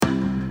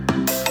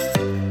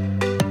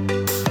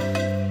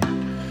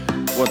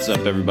What's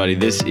up, everybody?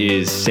 This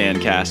is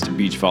SANDCAST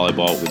Beach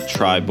Volleyball with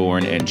Tri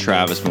Bourne and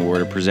Travis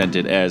Mewhirter,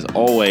 presented as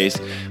always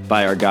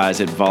by our guys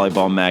at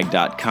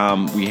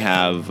volleyballmag.com. We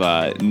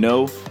have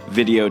no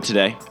video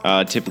today.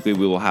 Typically,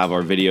 we will have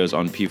our videos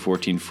on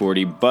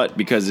P1440, but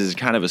because this is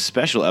kind of a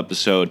special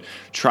episode,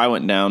 Tri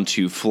went down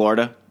to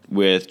Florida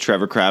with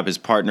Trevor Crabb, his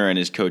partner, and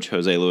his coach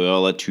Jose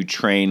Loiola to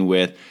train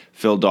with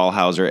Phil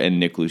Dalhausser and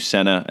Nick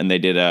Lucena, and they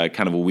did a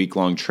kind of a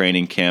week-long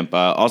training camp.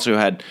 Also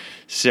had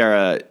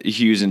Sara,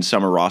 Hughes, and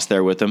Summer Ross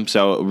there with them,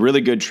 so a really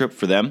good trip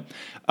for them.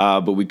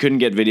 But we couldn't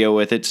get video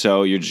with it,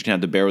 so you're just going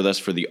to have to bear with us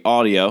for the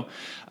audio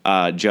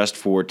just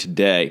for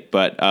today.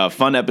 But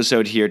fun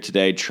episode here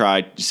today.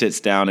 Tri sits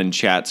down and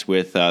chats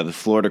with the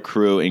Florida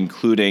crew,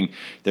 including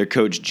their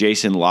coach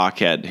Jason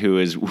Lochhead, who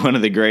is one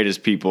of the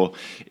greatest people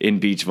in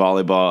beach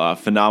volleyball, a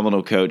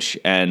phenomenal coach.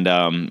 And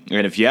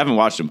if you haven't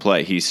watched him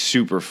play, he's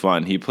super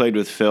fun. He played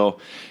with Phil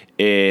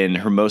in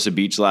Hermosa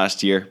Beach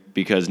last year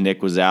because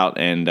Nick was out,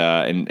 and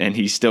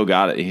he still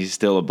got it. He's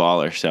still a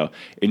baller. So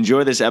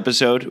enjoy this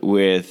episode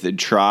with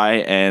Tri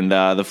and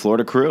the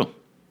Florida crew.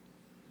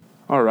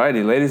 All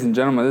righty, ladies and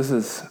gentlemen, this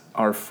is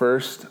our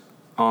first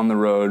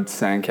on-the-road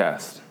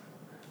SANDCAST.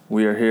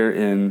 We are here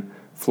in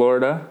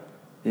Florida,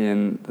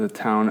 in the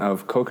town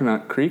of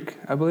Coconut Creek,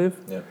 I believe.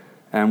 Yep.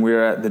 And we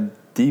are at the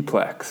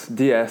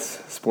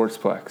DS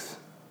Sportsplex,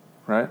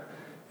 right?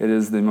 It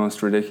is the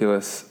most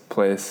ridiculous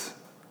place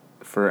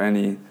for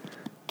any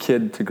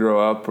kid to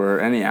grow up, or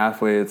any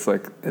athlete. It's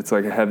like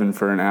a heaven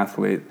for an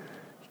athlete.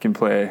 You can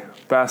play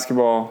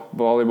basketball,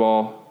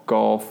 volleyball,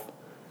 golf,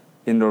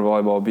 indoor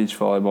volleyball, beach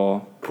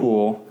volleyball,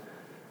 pool,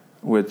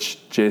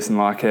 which Jason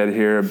Lochhead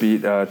here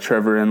beat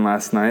Trevor in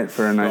last night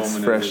for a nice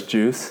fresh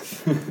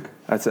juice.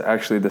 That's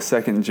actually the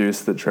second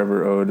juice that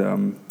Trevor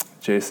owed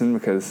Jason,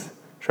 because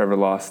Trevor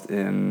lost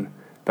in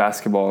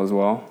basketball as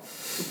well,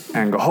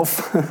 and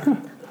golf.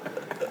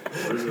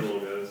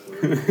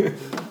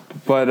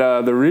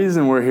 But the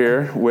reason we're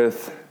here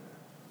with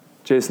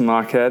Jason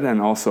Lochhead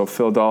and also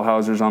Phil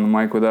Dalhausser's on the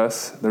mic with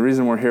us, the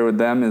reason we're here with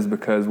them is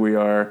because we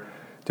are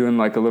doing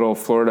like a little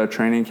Florida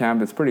training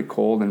camp. It's pretty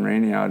cold and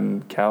rainy out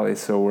in Cali,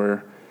 so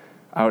we're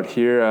out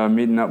here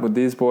meeting up with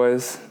these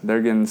boys.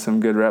 They're getting some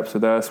good reps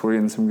with us. We're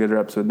getting some good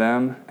reps with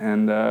them.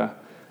 And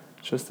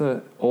just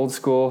an old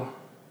school,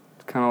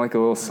 kind of like a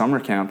little summer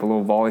camp, a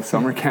little volley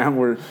summer camp.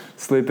 We're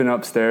sleeping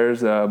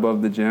upstairs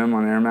above the gym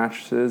on air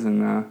mattresses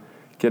and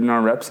getting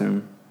our reps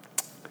in.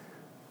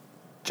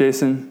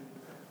 Jason,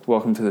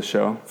 welcome to the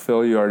show.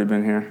 Phil, you already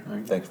been here.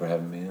 Thanks for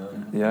having me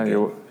on. Yeah,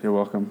 you're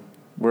welcome.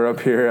 We're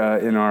up here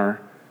in our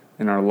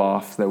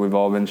loft that we've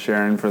all been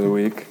sharing for the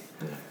week.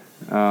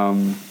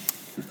 Well,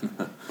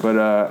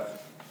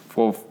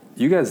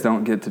 you guys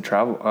don't get to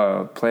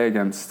travel, play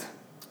against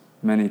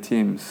many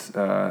teams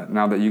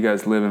now that you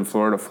guys live in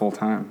Florida full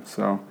time.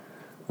 So,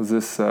 was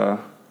this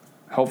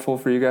helpful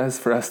for you guys,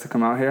 for us to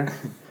come out here?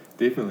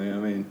 Definitely. I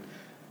mean,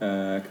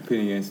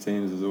 competing against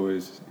teams is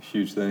always a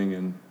huge thing,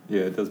 and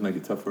yeah, it does make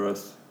it tough for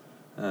us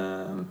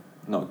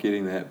not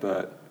getting that.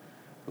 But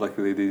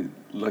luckily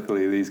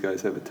these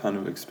guys have a ton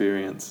of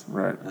experience,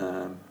 right?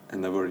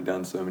 And they've already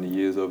done so many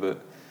years of it,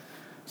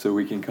 so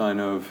we can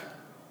kind of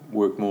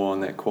work more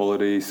on that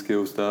quality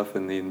skill stuff,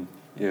 and then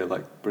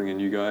like bring in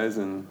you guys,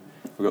 and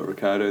we've got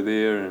Ricardo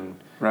there, and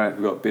right.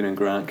 We've got Ben and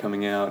Grant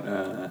coming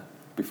out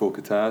before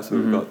Qatar, so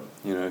we've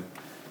got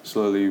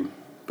slowly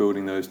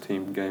building those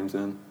team games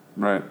in.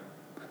 Right,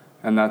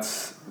 and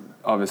that's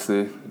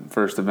obviously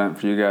first event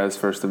for you guys,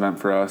 first event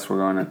for us. We're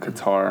going to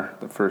Qatar,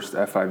 the first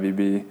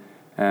FIVB.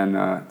 And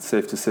it's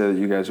safe to say that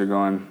you guys are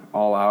going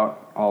all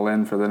out, all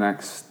in for the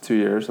next 2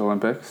 years,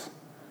 Olympics,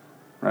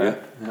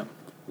 right? Yeah.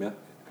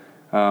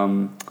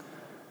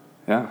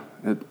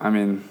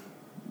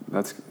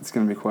 It's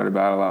going to be quite a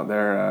battle out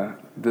there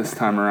this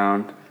time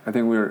around. I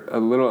think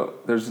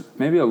there's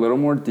maybe a little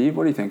more deep.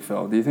 What do you think,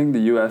 Phil? Do you think the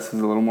U.S. is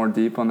a little more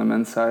deep on the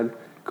men's side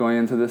going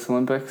into this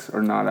Olympics,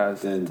 or not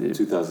as deep?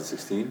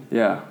 2016?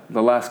 Yeah,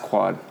 the last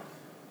quad.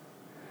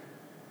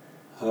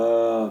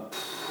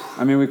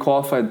 We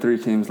qualified 3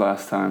 teams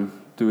last time.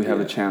 Do we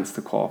have a chance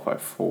to qualify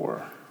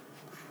 4?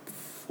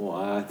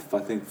 I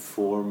think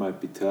 4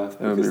 might be tough,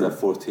 because that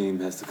 4th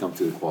team has to come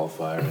to the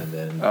qualifier, and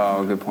then.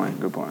 Oh, good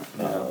point.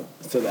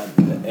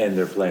 And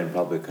they're playing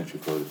probably a country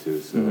quota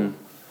too. So,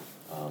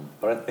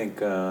 but I think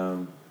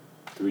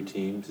 3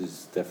 teams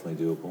is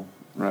definitely doable.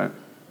 Right.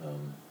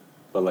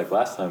 But like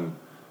last time,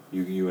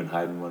 you and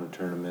Hyden won a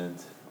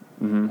tournament.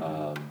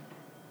 Mm-hmm.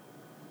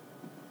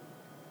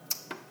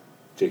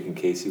 Jake and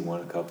Casey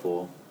won a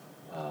couple,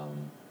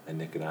 and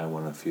Nick and I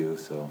won a few.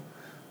 So,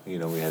 we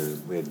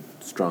had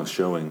strong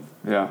showing.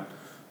 Yeah.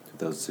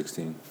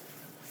 2016.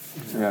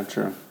 Yeah,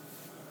 true.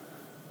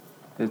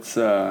 It's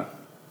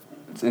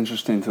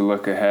interesting to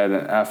look ahead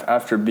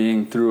after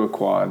being through a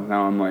quad.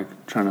 Now I'm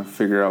like trying to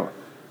figure out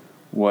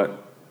what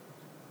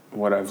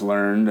I've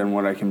learned and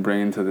what I can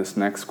bring into this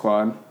next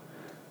quad.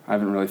 I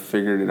haven't really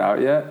figured it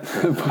out yet,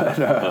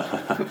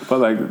 but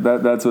like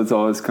that's what's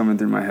always coming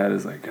through my head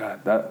is like,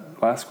 God,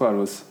 that last squad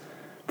was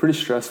pretty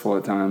stressful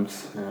at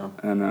times. Yeah.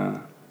 And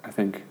I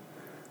think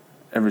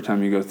every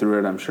time you go through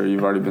it, I'm sure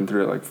you've already been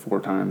through it like 4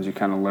 times, you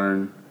kind of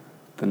learn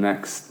the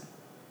next,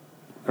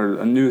 or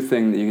a new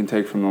thing that you can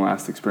take from the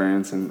last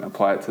experience and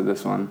apply it to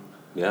this one.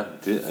 Yeah,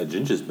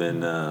 Ginger's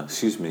been, Mr.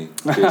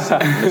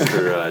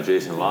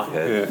 Jason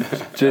Lochhead.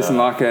 Yeah. Jason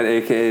Lochhead,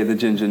 a.k.a. the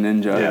Ginger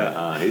Ninja.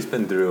 Yeah, he's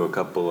been through a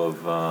couple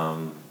of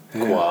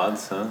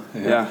quads, huh?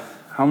 Yeah.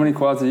 How many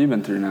quads have you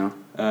been through now?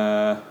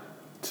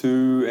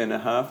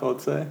 2.5,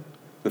 I'd say.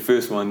 The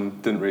first one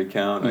didn't really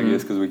count, I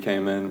guess, because we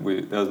came in.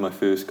 That was my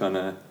first kind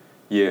of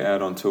year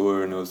out on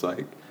tour, and it was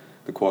like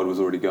the quad was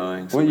already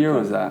going. So what year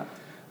was that?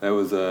 That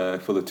was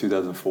for the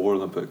 2004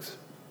 Olympics.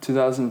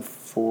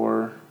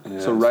 2004. Yeah,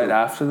 so right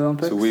after the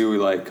Olympics? So we were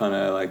like kind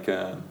of like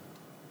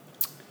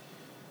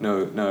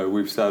no,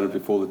 we started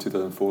before the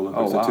 2004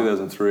 Olympics. Oh, wow. So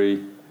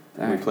 2003,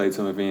 Dang. we played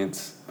some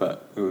events,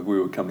 but we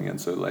were coming in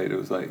so late. It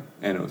was like,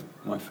 and it was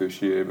my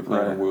first year ever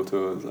playing on World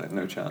Tour. It was like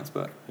no chance,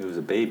 but it was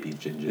a baby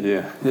Ginger.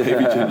 Yeah,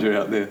 baby Ginger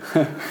out there.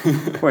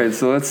 Wait,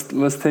 so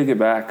let's take it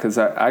back, because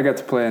I got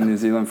to play in New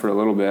Zealand for a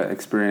little bit,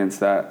 experience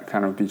that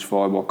kind of beach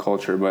volleyball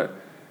culture. But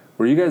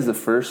were you guys the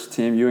first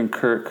team? You and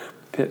Kirk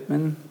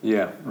Pittman?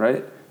 Yeah.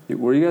 Right?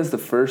 Were you guys the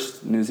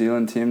first New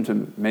Zealand team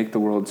to make the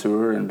World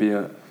Tour and be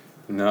a...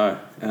 No.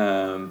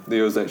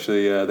 There was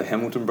actually the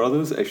Hamilton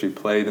brothers actually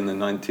played in the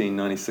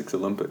 1996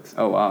 Olympics.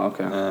 Oh, wow,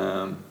 okay.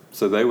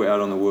 So they were out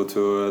on the World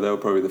Tour. They were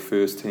probably the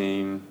first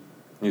team,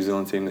 New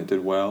Zealand team that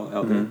did well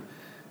out there.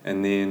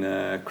 And then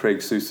Craig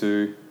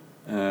Susu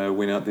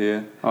went out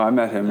there. Oh, I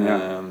met him,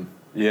 yeah.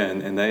 Yeah,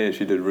 and they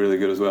actually did really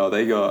good as well.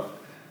 They got,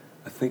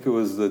 I think it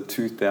was the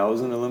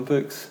 2000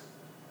 Olympics,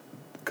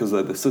 because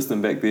the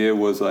system back there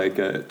was like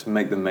to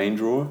make the main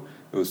draw,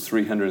 it was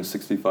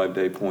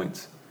 365-day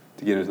points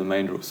to get into the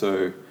main draw.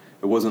 So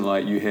it wasn't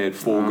like you had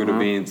 4 good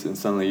events and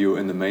suddenly you were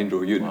in the main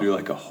draw. You had to do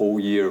like a whole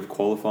year of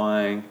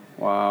qualifying,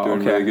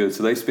 doing really good.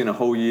 So they spent a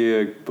whole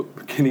year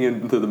getting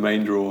into the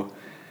main draw,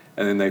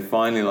 and then they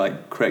finally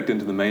like cracked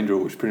into the main draw,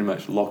 which pretty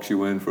much locks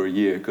you in for a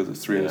year because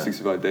it's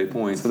 365-day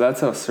points. So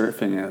that's how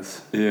surfing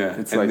is. Yeah.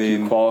 It's like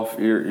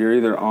you're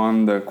either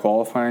on the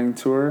qualifying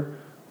tour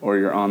or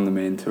you're on the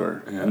main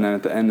tour. Yeah. And then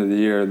at the end of the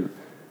year,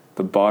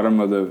 the bottom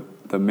of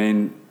the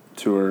main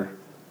tour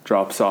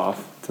drops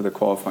off to the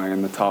qualifying,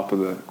 and the top of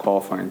the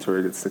qualifying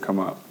tour gets to come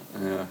up.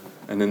 Yeah.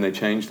 And then they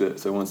changed it.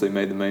 So once they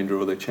made the main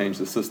draw, they changed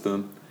the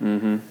system.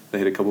 They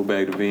had a couple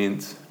bagged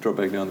events, dropped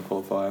back down the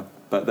qualifier.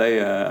 But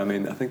they, I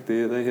think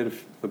they had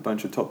a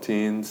bunch of top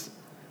 10s.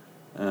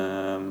 I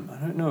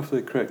don't know if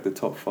they cracked the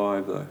top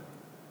 5 though.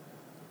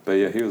 But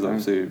yeah, he was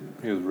a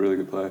really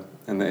good player.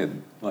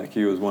 And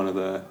he was one of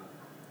the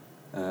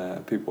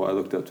people I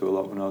looked up to a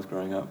lot when I was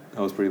growing up.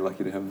 I was pretty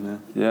lucky to have him there.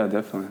 Yeah,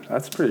 definitely.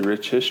 That's pretty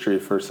rich history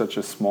for such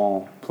a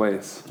small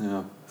place.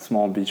 Yeah.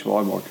 Small beach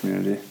volleyball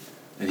community.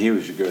 And he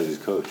was your guys'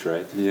 coach,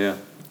 right? Yeah.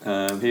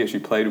 He actually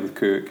played with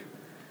Kirk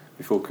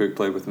before Kirk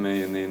played with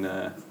me, and then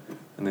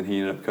he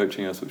ended up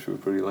coaching us, which we were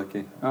pretty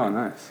lucky. Oh,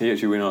 nice. He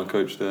actually went on and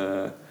coached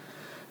the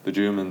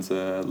Germans,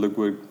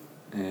 Ludwig,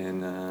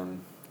 and who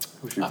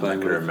was she playing with? I'm not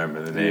going to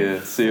remember the name.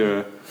 Yeah,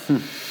 Sara.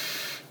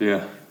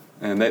 Yeah.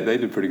 And they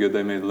did pretty good.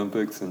 They made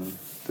Olympics and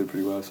did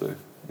pretty well. So,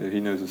 yeah,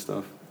 he knows his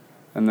stuff.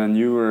 And then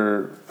you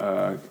were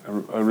a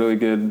really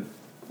good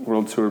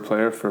World Tour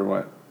player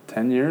for,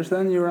 10 years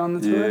then you were on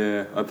the tour?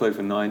 Yeah, I played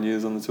for 9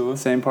 years on the tour.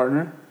 Same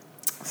partner?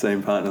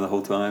 Same partner the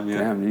whole time, yeah.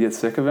 Damn, you get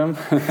sick of him?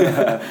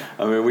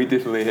 We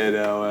definitely had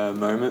our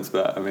moments,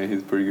 but, he's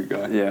a pretty good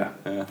guy. Yeah,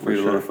 we had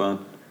a lot of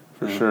fun.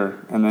 For sure.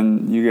 And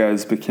then you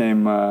guys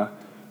became...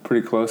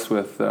 pretty close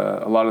with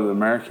a lot of the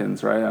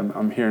Americans, right?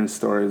 I'm hearing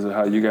stories of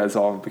how you guys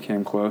all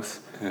became close.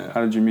 Yeah.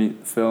 How did you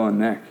meet Phil and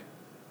Nick?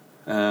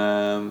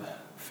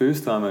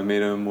 First time I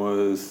met him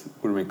would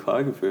have been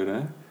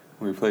Klagenfurt,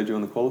 when we played you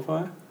on the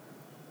qualifier.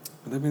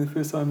 Would that be the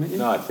first time I met you?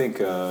 No, I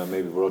think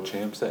maybe World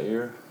Champs that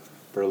year.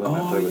 Berlin, I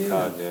played with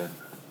Todd, yeah.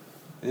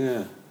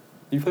 Yeah.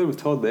 You played with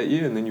Todd that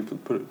year, and then you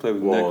played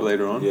with Nick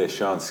later on? Yeah,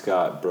 Sean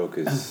Scott broke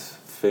his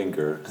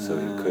finger, so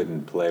he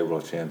couldn't play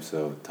World Champs,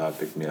 so Todd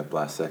picked me up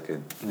last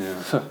second.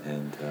 Yeah.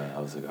 And I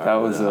was like,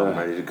 all right, I'm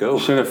ready to go.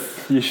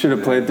 You should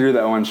have played through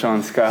that one,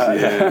 Sean Scott.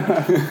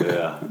 Yeah.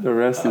 Yeah. The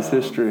rest is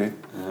history.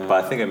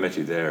 But I think I met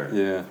you there.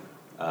 Yeah.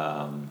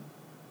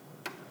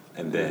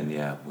 And then,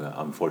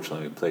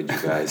 unfortunately, we played you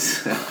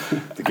guys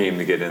the game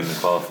to get in the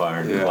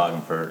qualifier in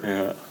Klagenfurt.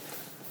 Yeah.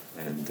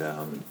 And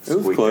it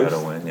was close.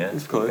 Got a win, yeah. It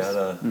was close.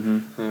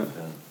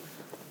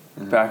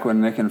 Back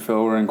when Nick and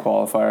Phil were in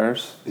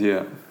qualifiers.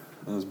 Yeah.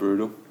 That was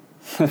brutal.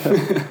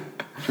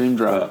 Dream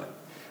drop.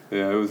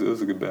 Yeah, it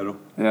was a good battle.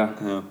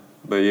 Yeah.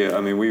 But yeah,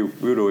 we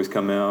would always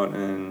come out,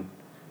 and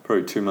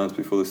probably 2 months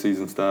before the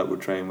season start,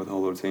 we'd train with a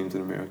whole lot of teams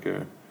in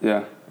America.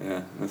 Yeah.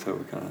 Yeah, that's how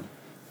we kind of...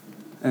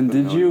 And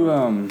did you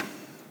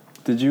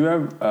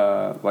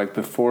ever,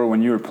 before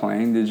when you were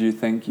playing, did you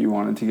think you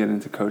wanted to get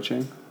into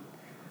coaching?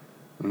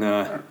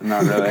 No.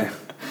 Not really.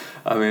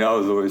 I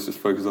was always just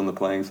focused on the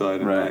playing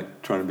side and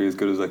trying to be as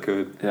good as I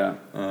could. Yeah.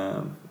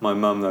 My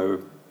mum,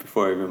 though,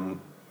 before I even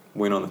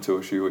went on the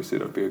tour, she always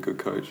said I'd be a good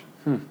coach.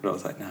 But I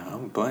was like, no,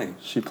 I'm playing.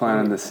 She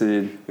planted the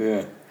seed.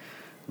 Yeah.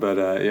 But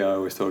I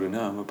always told her,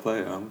 no, I'm a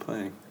player. I'm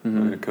playing. I'm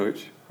going to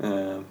coach.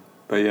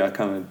 But yeah, I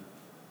kind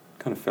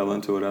of fell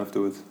into it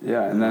afterwards.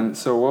 Yeah, and then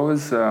so what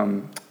was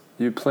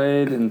you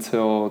played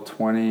until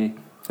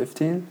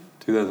 2015?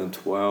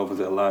 2012 was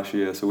our last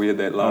year, so we had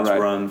that last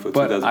run for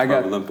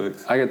 2005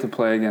 Olympics. I get to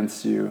play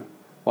against you.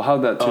 Well,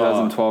 how'd that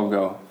 2012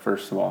 go?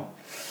 First of all.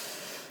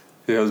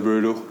 Yeah, it was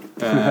brutal.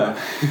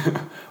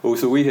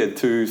 So we had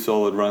 2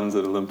 solid runs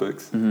at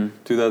Olympics.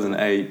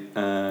 2008,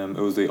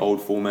 it was the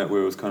old format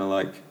where it was kind of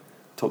like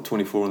top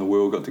 24 in the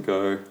world got to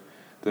go.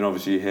 Then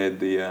obviously you had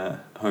the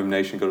home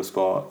nation got a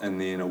spot, and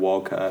then a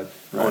wild card.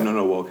 Right. Oh, not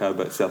a wild card,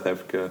 but South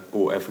Africa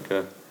or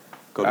Africa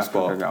got a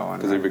spot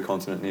because every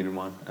continent needed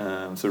one.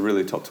 So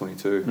really top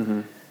 22.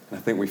 And I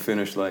think we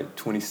finished like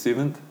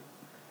 27th.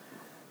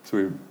 So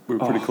we were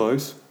pretty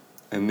close.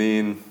 And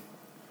then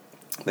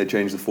they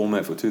changed the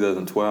format for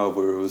 2012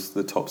 where it was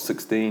the top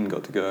 16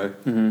 got to go.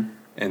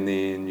 And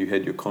then you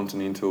had your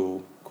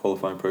continental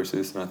qualifying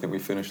process, and I think we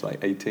finished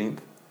like 18th.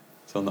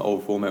 So on the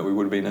old format, we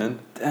would have been in.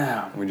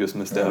 Damn. We just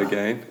missed out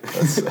again.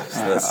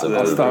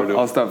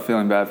 I'll stop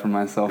feeling bad for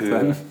myself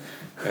then.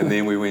 And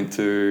then we went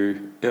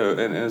to,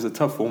 and it was a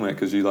tough format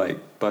because you like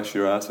bust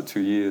your ass for 2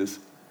 years.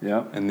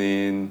 Yeah. And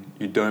then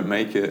you don't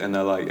make it, and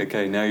they're like,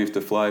 okay, now you have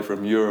to fly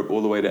from Europe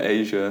all the way to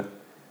Asia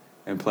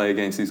and play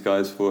against these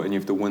guys and you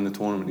have to win the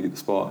tournament to get the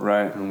spot.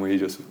 Right. And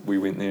we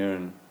went there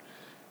and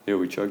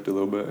we choked a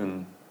little bit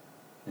and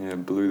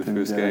blew the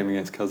first game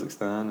against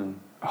Kazakhstan and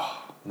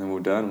then we were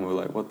done and we were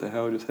like, what the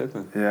hell just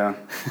happened? Yeah.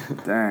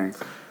 Dang.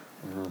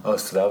 Oh,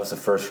 so that was the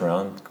first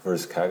round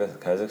versus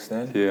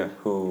Kazakhstan? Yeah.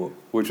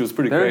 Which was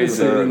pretty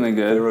crazy. Good.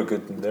 They were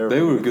good.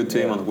 They were a good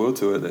team on the world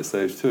tour at that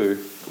stage too,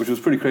 which was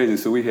pretty crazy.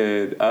 So we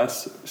had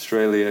us,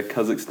 Australia,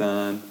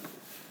 Kazakhstan,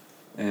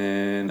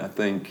 and I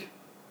think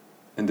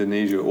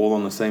Indonesia all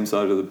on the same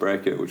side of the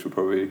bracket, which were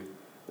probably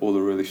all the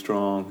really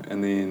strong.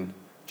 And then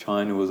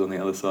China was on the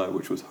other side,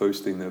 which was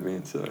hosting the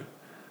event. So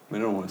I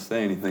don't want to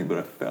say anything, but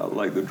I felt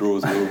like the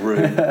draws were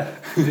rigged.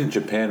 Did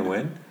Japan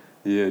win?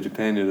 Yeah,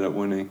 Japan ended up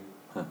winning.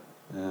 Huh.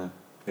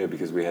 Yeah,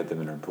 because we had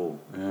them in our pool.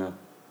 Yeah.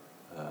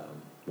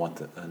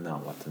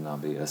 Not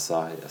Watanabe,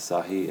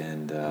 Asahi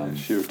and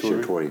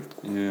Shiratori.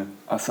 Yeah.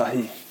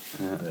 Asahi.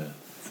 Yeah.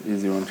 It's an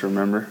easy one to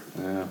remember.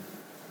 Yeah.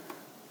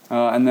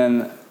 And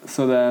then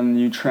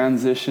you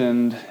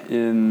transitioned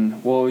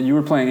you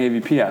were playing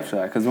AVP after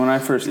that, because when I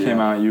first came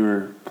out, you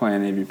were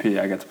playing AVP.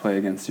 I got to play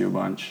against you a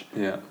bunch.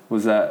 Yeah.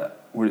 Was that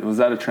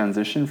a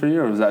transition for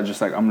you, or was that just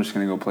like, I'm just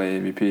going to go play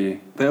AVP?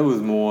 That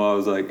was more, I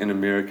was like in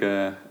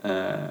America,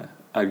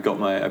 I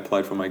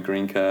applied for my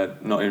green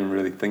card, not even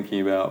really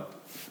thinking about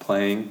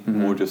playing,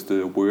 more just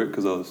to work,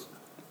 because I was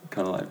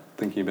kind of like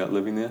thinking about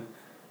living there.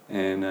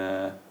 And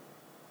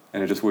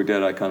it just worked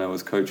out. I kind of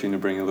was coaching to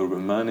bring a little bit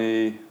of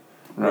money.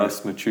 Right.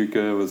 Russ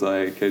Machuca was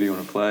like, hey, do you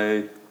want to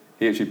play?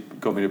 He actually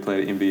got me to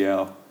play at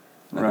NBL.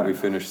 And I think we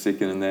finished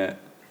second in that.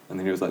 And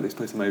then he was like, let's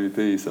play some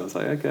AVP. So I was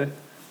like, okay, I'm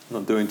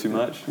not doing too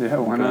much. Yeah,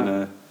 why not? Kind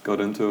of got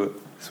into it.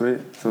 Sweet.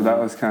 So that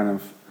was kind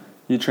of,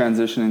 you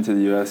transitioning into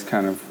the U.S.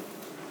 kind of,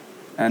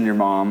 and your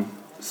mom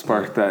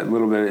sparked that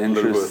little bit of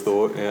interest. A little bit of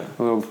thought, yeah.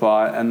 A little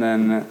thought. And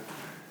then,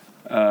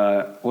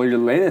 your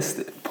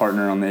latest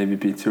partner on the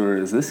AVP tour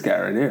is this guy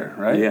right here,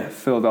 right? Yeah.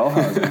 Phil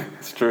Dalhausser.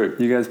 It's true.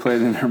 You guys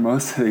played in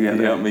Hermosa together.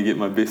 He helped me get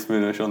my best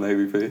finish on the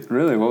AVP.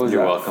 Really? What was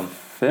You're that? welcome.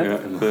 Fifth?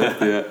 Yeah,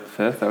 fifth, yeah.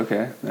 Fifth,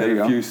 okay. There you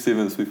go. A few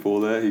sevenths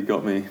before that, he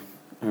got me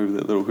over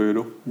that little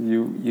hurdle.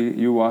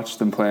 You watched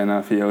him play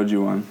enough, he owed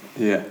you one.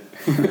 Yeah.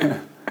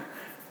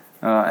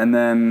 And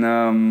then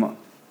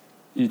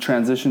you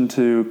transitioned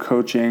to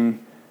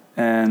coaching.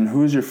 And who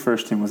was your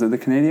first team? Was it the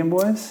Canadian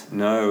boys?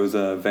 No, it was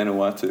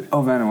Vanuatu.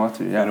 Oh,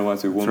 Vanuatu, yeah.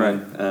 Vanuatu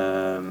women.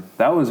 Right.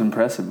 That was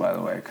impressive, by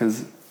the way,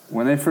 because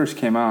when they first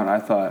came out,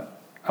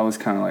 I was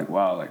kind of like,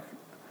 wow, like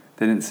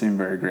they didn't seem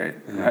very great,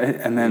 right?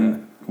 And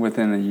then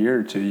within a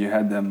year or two, you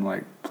had them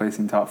like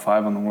placing top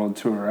 5 on the world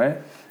tour, right?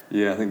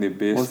 Yeah, I think their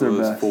best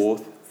was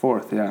fourth.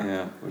 Fourth, yeah.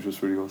 Yeah, which was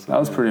pretty awesome. That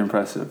was pretty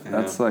impressive. Yeah.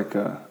 That's like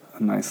a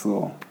nice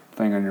little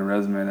thing on your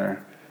resume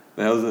there.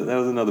 That was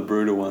another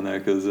brutal one there,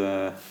 because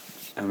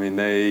I mean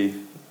they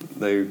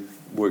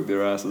worked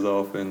their asses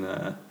off,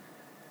 and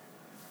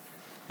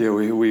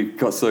we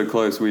got so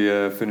close. We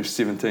finished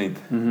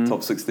 17th,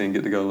 top 16,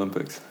 get to go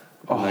Olympics.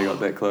 And they got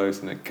that close,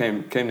 and it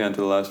came down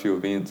to the last few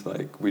events.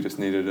 Like we just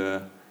needed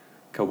a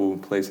couple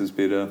places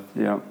better.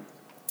 Yeah,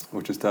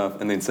 which is tough.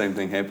 And then same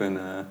thing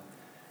happened.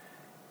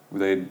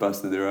 They had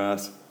busted their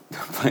ass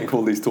playing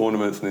all these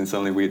tournaments, and then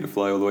suddenly we had to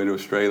fly all the way to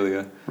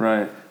Australia.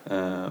 Right.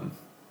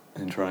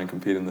 And try and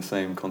compete in the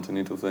same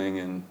continental thing,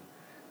 and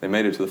they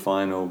made it to the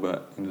final,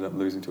 but ended up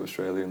losing to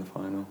Australia in the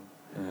final.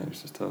 It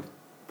was just tough.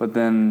 But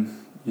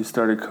then you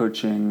started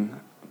coaching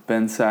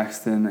Ben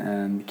Saxton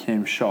and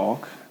Cam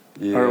Schalk.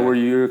 Yeah. Or were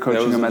you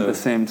coaching them at the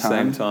same time?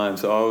 Same time.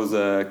 So I was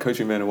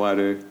coaching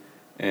Vanuatu,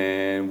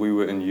 and we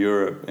were in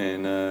Europe.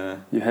 And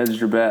you hedged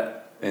your bet.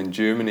 And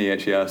Germany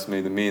actually asked me,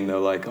 the men, they were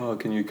like, oh,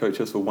 can you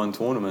coach us for one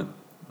tournament?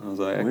 I was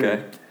like, okay.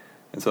 Weird.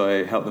 And so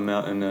I helped them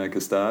out in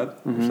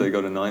Gstaad, which they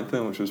got a 9th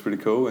in, which was pretty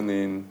cool. And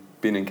then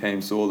Ben and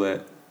Cam saw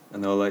that,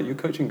 and they were like, you're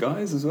coaching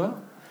guys as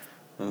well?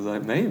 I was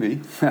like,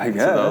 maybe. I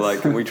guess. So they're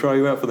like, can we try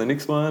you out for the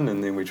next one?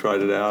 And then we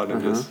tried it out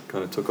and just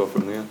kind of took off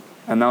from there.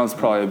 And that was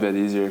probably a bit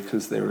easier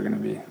because they were going to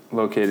be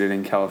located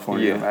in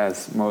California,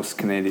 as most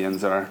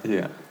Canadians are.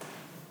 Yeah.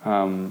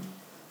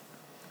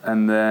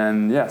 And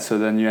then, so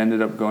then you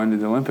ended up going to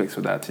the Olympics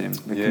with that team.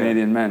 The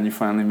Canadian men, you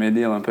finally made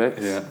the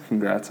Olympics. Yeah.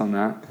 Congrats on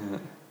that. Yeah.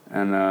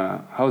 And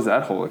how was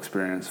that whole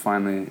experience?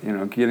 Finally,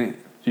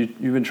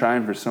 you've been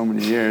trying for so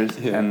many years,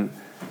 and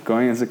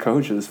going as a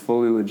coach is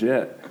fully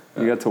legit.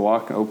 You got to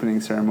walk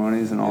opening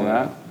ceremonies and all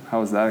that. How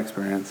was that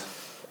experience?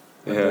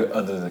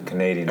 Under the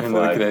Canadian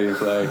flag.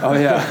 Oh,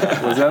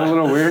 yeah. Was that a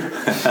little weird?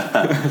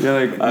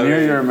 You're like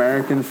near your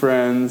American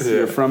friends. Yeah.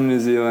 You're from New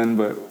Zealand,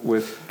 but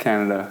with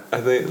Canada.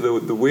 I think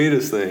the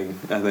weirdest thing,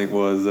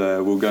 was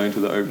we're going to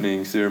the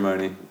opening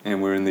ceremony,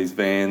 and we're in these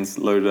vans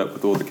loaded up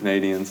with all the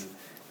Canadians,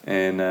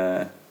 and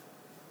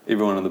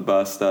everyone on the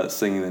bus starts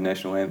singing the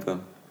national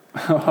anthem.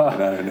 And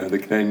I don't know the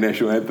Canadian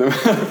national anthem. I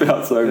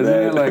felt so Isn't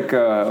bad. Isn't it like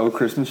 "Oh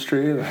Christmas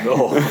Tree"? That's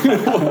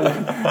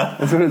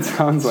what it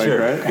sounds like,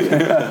 right?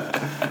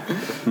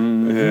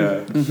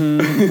 Yeah.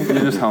 You're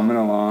just humming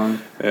along.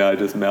 Yeah, I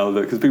just melded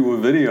it because people were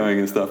videoing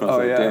and stuff. And I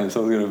was like, damn,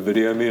 someone's going to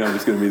video me and I'm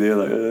just going to be there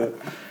like,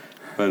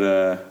 But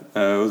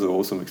it was an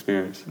awesome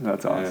experience.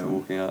 That's awesome.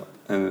 Walking up.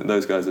 And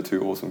those guys are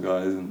two awesome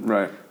guys. And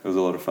it was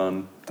a lot of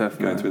fun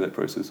going through that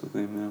process with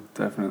them.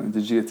 Yeah. Definitely.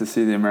 Did you get to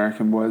see the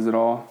American boys at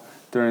all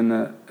during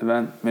the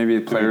event? Maybe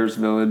a Players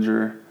Village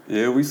or...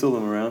 Yeah, we saw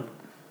them around.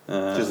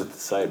 Just at the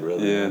site,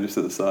 really. Yeah, just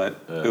at the site.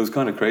 Yeah. It was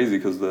kind of crazy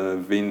because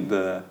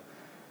the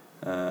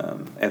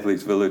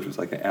Athletes Village was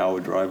like an hour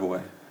drive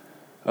away.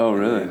 Oh,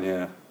 really?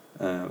 And,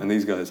 and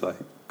these guys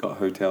got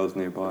hotels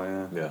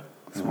nearby. Yeah.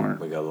 Smart.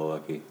 We got a little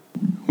lucky.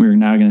 We're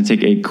now going to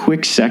take a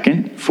quick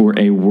second for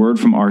a word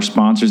from our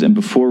sponsors. And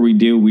before we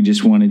do, we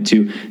just wanted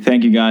to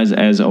thank you guys,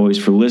 as always,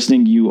 for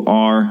listening. You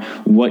are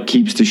what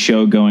keeps the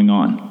show going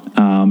on.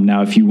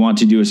 Now, if you want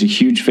to do us a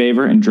huge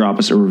favor and drop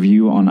us a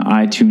review on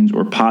iTunes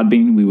or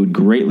Podbean, we would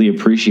greatly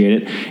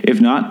appreciate it.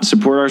 If not,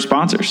 support our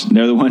sponsors.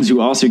 They're the ones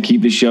who also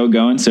keep the show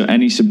going, so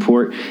any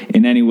support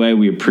in any way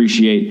we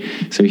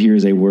appreciate. So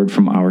here's a word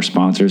from our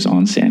sponsors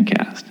on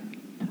SANDCAST.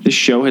 This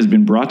show has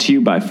been brought to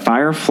you by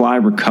Firefly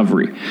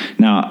Recovery.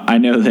 Now, I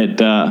know that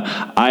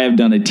I have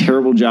done a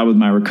terrible job with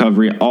my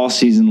recovery all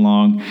season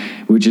long,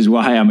 which is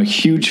why I'm a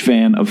huge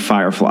fan of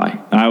Firefly.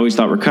 I always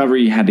thought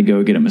recovery, you had to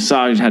go get a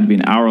massage, it had to be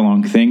an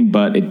hour-long thing,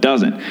 but it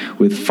doesn't.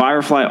 With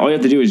Firefly, all you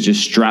have to do is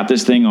just strap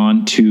this thing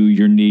on to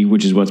your knee,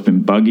 which is what's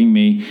been bugging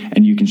me,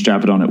 and you can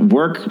strap it on at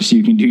work, so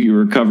you can do your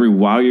recovery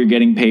while you're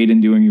getting paid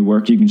and doing your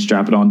work. You can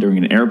strap it on during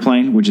an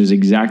airplane, which is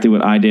exactly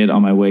what I did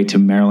on my way to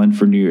Maryland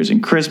for New Year's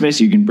and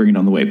Christmas. You can bring it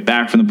on the way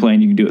back from the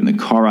plane. You can do it in the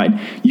car ride.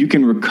 You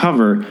can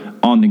recover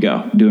on the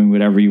go, doing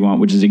whatever you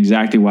want, which is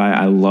exactly why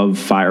I love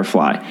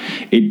Firefly.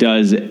 It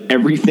does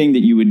everything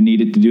that you would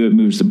need it to do. It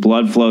moves the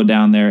blood flow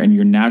down there, and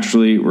you're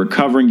naturally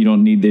recovering. You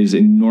don't need these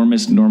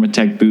enormous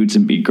Normatec boots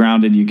and be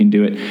grounded. You can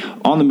do it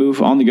on the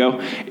move, on the go.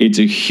 It's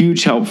a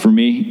huge help for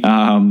me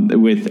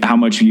with how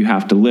much you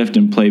have to lift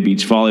and play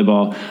beach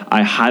volleyball.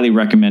 I highly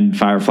recommend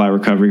Firefly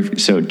Recovery,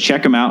 so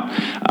check them out.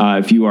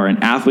 If you are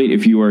an athlete,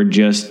 if you are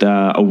just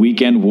a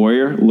weekend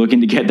warrior looking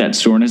to get that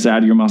soreness out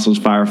of your muscles,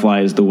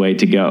 Firefly is the way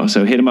to go.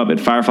 So hit them up at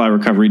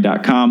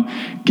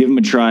fireflyrecovery.com. Give them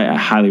a try. I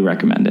highly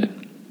recommend it.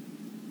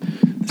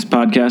 This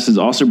podcast is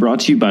also brought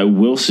to you by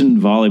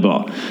Wilson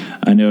Volleyball.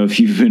 I know if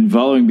you've been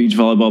following beach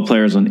volleyball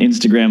players on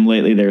Instagram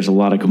lately, there's a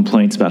lot of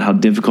complaints about how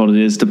difficult it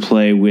is to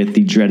play with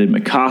the dreaded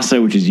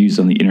Mikasa, which is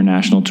used on the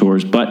international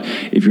tours. But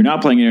if you're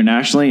not playing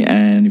internationally,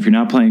 and if you're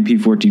not playing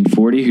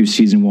P1440, whose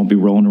season won't be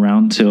rolling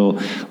around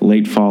till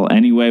late fall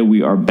anyway,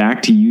 we are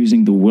back to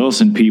using the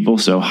Wilson, people.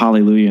 So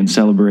hallelujah and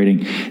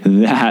celebrating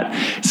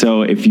that.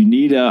 So if you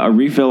need a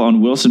refill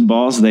on Wilson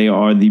balls, they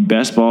are the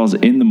best balls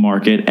in the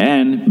market.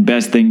 And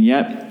best thing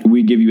yet,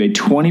 we give you a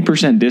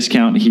 20%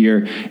 discount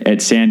here at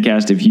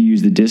SANDCAST if you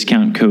use the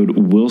discount code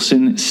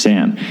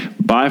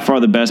WilsonSAN. By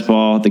far the best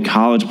ball. The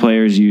college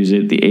players use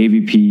it. The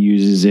AVP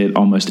uses it.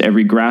 Almost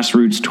every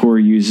grassroots tour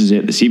uses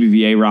it. The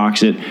CBVA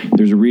rocks it.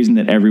 There's a reason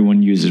that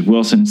everyone uses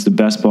Wilson. It's the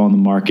best ball in the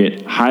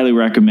market. Highly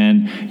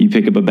recommend you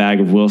pick up a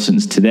bag of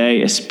Wilsons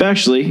today,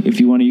 especially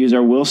if you want to use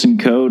our Wilson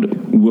code,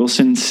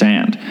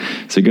 WilsonSand.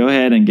 So go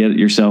ahead and get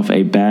yourself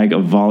a bag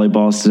of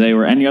volleyballs today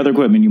or any other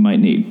equipment you might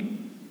need.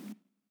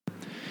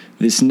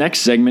 This next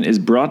segment is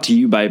brought to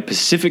you by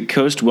Pacific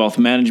Coast Wealth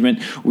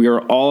Management. We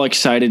are all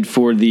excited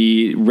for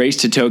the race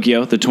to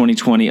Tokyo, the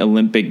 2020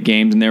 Olympic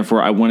Games, and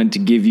therefore I wanted to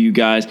give you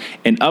guys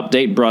an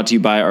update brought to you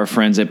by our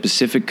friends at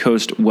Pacific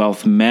Coast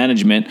Wealth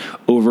Management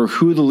over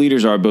who the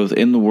leaders are both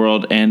in the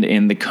world and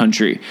in the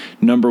country.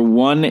 Number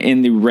one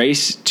in the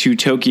race to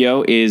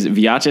Tokyo is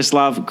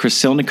Vyacheslav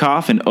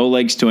Krasilnikov and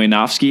Oleg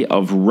Stoyanovsky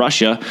of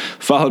Russia,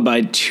 followed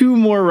by two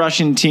more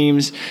Russian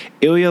teams,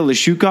 Ilya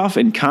Lishukov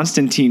and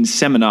Konstantin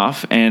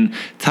Semenov, and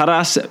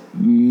Taras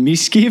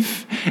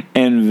Miskiv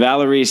and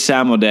Valerie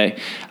Samode.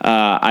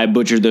 I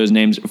butchered those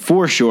names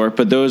for sure,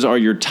 but those are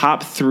your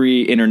top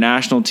 3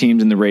 international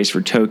teams in the race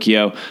for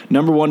Tokyo.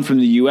 Number 1 from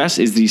the U.S.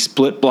 is the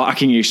split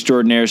blocking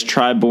extraordinaires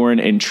Tri Bourne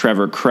and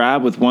Trevor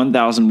Crabb with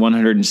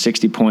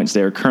 1,160 points.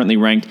 They are currently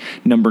ranked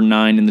number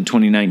 9 in the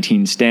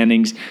 2019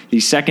 standings. The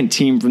second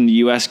team from the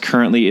U.S.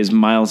 currently is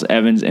Miles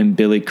Evans and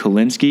Billy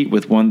Kolinske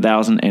with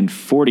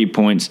 1,040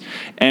 points.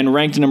 And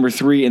ranked number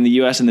 3 in the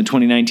U.S. in the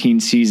 2019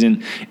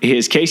 season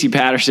is Casey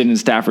Patterson and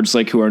Stafford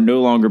Slick, who are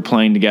no longer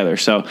playing together.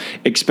 So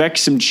expect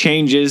some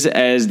changes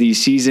as the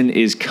season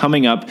is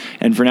coming up.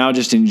 And for now,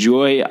 just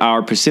enjoy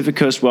our Pacific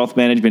Coast Wealth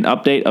Management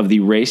update of the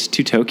race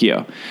to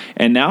Tokyo.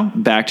 And now,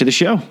 back to the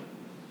show.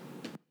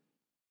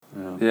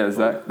 Yeah,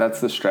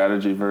 that's the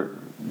strategy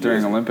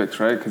during Olympics,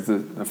 right? Because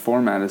the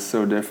format is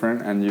so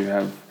different, and you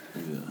have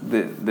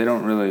they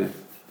don't really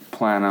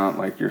plan out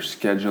like your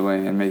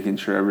scheduling and making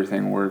sure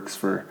everything works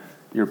for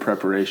your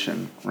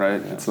preparation,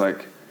 right? Yeah. It's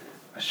like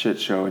a shit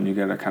show, and you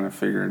got to kind of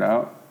figure it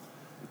out.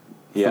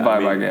 Yeah, the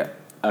vibe I get.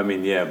 I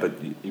mean, yeah, but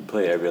you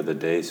play every other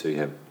day, so you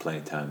have plenty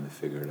of time to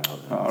figure it out.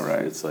 Oh,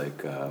 right. It's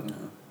like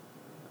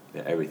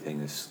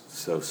everything is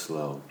so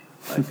slow.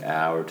 Like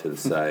hour to the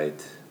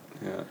site.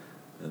 Yeah.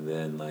 And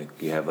then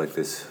like you have like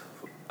this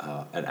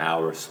an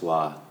hour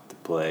slot to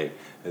play,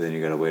 and then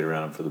you got to wait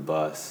around for the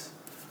bus.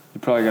 You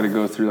probably got to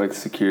go through like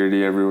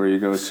security everywhere you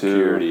go.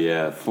 Security,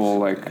 yeah. Full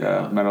like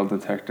metal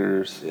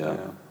detectors. Yeah.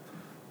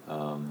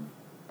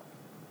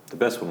 The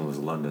best one was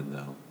London,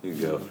 though. You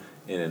go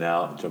in and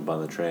out, jump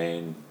on the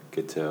train,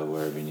 get to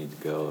wherever you need to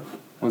go.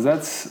 Was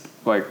that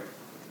like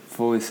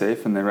fully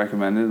safe, and they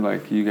recommended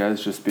like you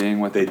guys just being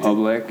with the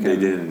public? They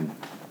didn't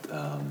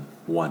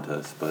want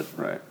us, but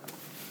right.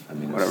 I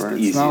mean, whatever.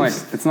 It's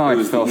not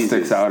like Phil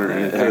sticks out or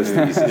anything. It was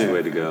the easiest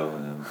way to go.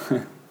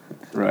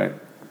 Right.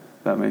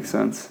 That makes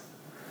sense.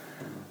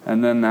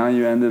 And then now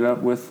you ended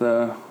up with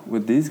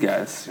these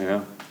guys.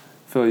 Yeah.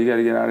 Phil, you got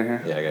to get out of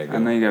here. Yeah, I got to go. I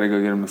know you got to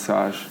go get a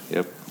massage.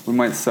 Yep. We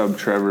might sub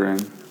Trevor in.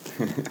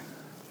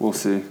 We'll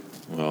see.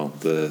 Well,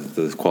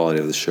 the quality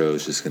of the show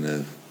is just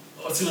gonna.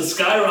 Oh, it's gonna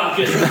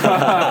skyrocket.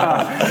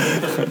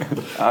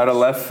 Out of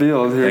left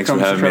field, here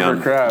comes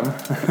Trevor Crabb.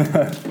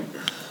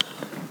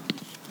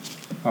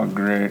 Oh,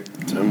 great.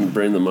 Time to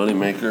bring the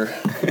moneymaker.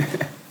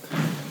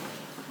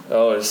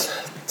 Always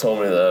told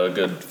me that I have a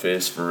good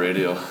face for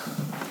radio.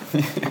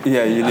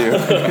 Yeah, you do. You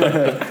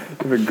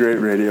have a great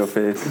radio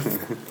face.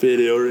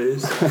 Video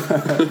race.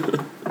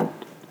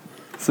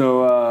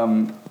 So,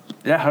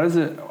 how does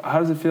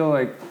it feel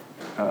like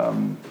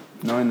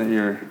knowing that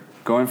you're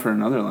going for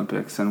another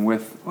Olympics and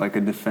with like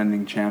a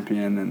defending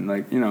champion, and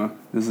like, you know,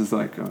 this is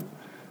like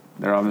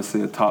they're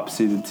obviously a top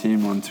seeded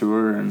team on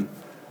tour, and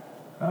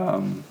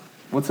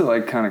what's it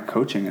like kind of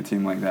coaching a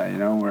team like that, you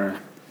know, where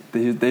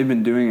they've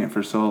been doing it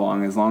for so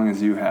long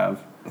as you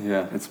have.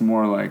 Yeah. It's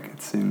more like,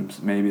 it seems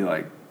maybe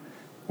like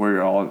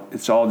where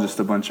it's all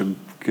just a bunch of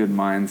good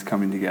minds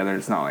coming together.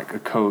 It's not like a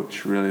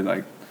coach really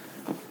like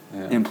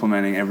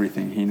implementing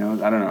everything he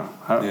knows. I don't know.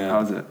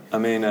 How's it? I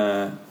mean,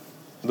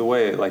 the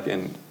way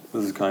this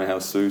is kind of how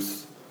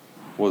Seuss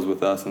was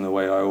with us, and the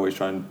way I always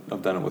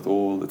I've done it with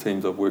all the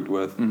teams I've worked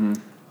with,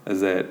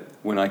 is that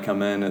when I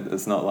come in,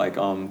 it's not like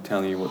I'm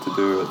telling you what to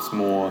do. It's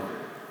more,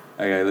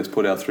 okay, let's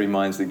put our 3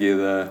 minds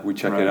together. We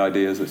check out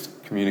ideas. Let's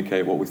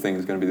communicate what we think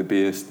is going to be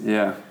the best.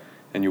 Yeah.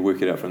 And you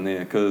work it out from there.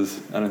 Because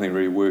I don't think it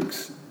really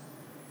works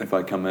if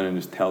I come in and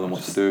just tell them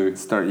what to do.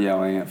 Start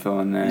yelling at Phil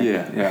and Nick.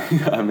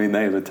 Yeah. I mean,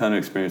 they have a ton of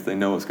experience. They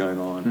know what's going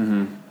on.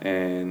 Mm-hmm.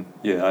 And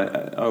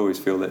I always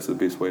feel that's the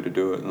best way to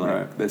do it.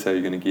 And that's how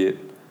you're going to get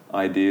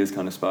ideas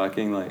kind of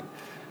sparking. Like,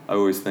 I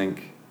always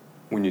think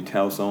when you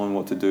tell someone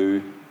what to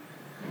do,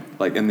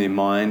 like in their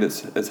mind,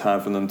 it's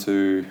hard for them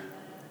to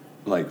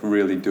like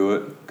really do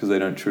it because they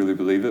don't truly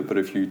believe it. But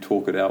if you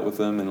talk it out with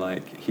them and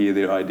like hear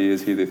their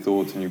ideas, hear their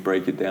thoughts, and you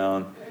break it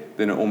down,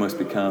 then it almost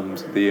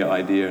becomes their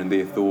idea and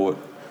their thought,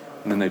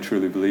 and then they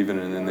truly believe in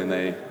it, and then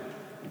they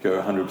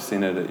go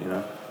 100% at it, you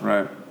know?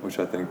 Right. Which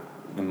I think,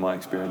 in my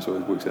experience,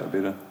 always works out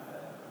better.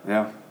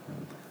 Yeah,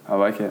 I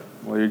like it.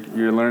 Well,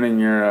 you're learning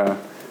your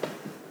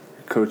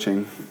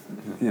coaching,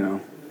 you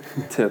know,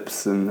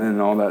 tips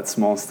and all that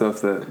small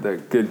stuff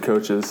that good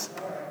coaches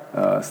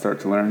start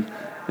to learn.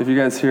 If you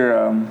guys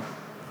hear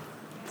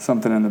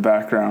something in the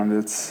background,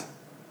 it's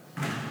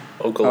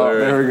Uncle Larry.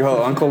 There we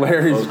go. Uncle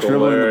Larry's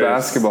dribbling the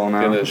basketball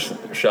now.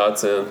 Getting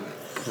shots in.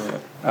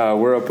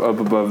 We're up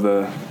above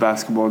the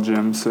basketball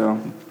gym,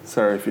 so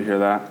sorry if you hear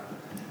that.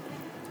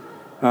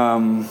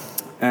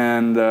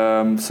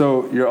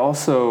 So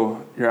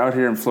you're out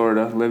here in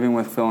Florida living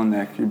with Phil and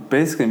Nick. You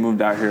basically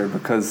moved out here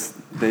because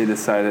they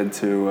decided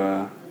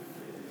to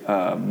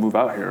move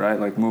out here, right?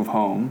 Like move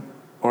home.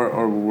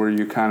 Or were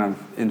you kind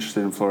of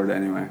interested in Florida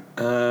anyway?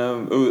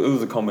 It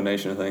was a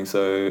combination of things.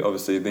 So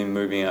obviously them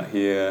moving out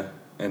here,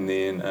 and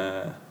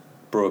then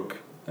Brooke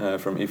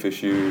from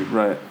FSU.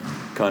 Right.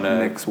 Kind of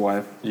Nick's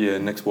wife. Yeah,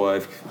 Nick's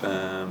wife.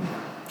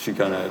 She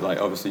kind of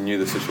like obviously knew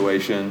the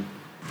situation,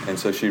 and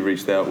so she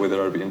reached out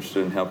whether I'd be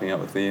interested in helping out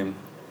with them.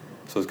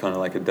 So it's kind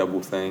of like a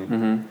double thing.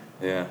 Mm-hmm.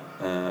 Yeah.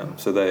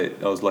 So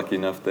I was lucky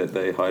enough that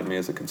they hired me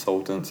as a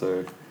consultant,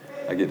 so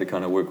I get to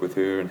kind of work with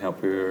her and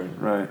help her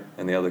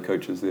and the other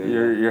coaches there.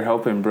 You're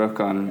helping Brooke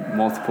on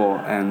multiple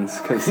ends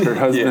because her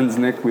husband's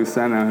Nick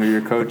Lucena, who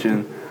you're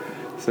coaching.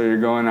 So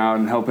you're going out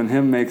and helping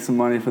him make some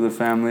money for the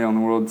family on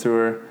the world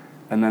tour,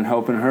 and then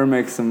helping her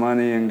make some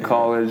money in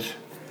college,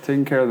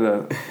 taking care of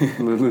the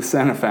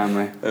Lucena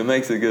family. It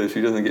makes it good. She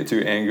doesn't get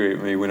too angry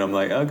at me when I'm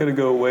like, I got to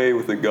go away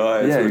with the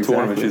guys for a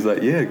tournament. She's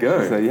like, yeah,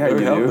 go. She's like, yeah, go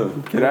you help do.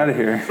 them. Get out of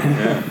here.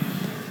 Yeah.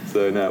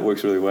 So, no, it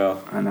works really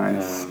well. Oh,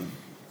 nice.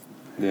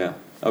 Yeah.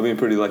 I've been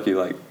pretty lucky,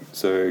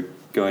 so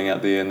going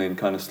out there and then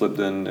kind of slipped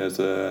in as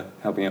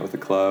helping out with the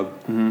club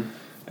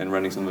and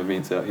running some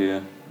events out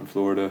here in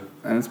Florida.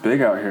 And it's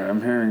big out here.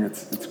 I'm hearing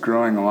it's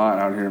growing a lot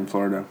out here in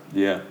Florida.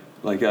 Yeah.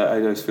 I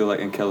just feel like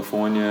in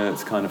California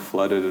it's kind of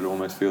flooded. It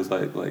almost feels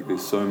like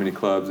there's so many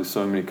clubs, there's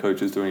so many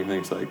coaches doing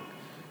things,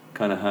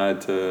 kind of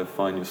hard to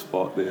find your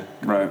spot there.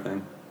 Kind of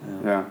thing.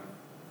 Yeah,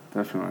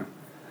 definitely.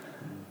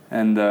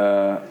 And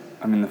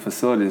the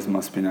facilities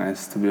must be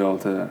nice to be able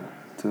to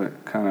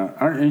kind of.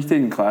 Aren't you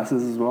taking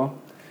classes as well?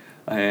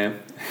 I am.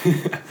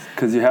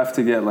 Because you have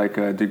to get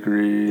a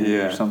degree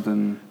or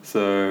something.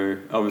 So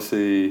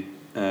obviously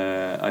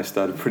I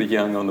started pretty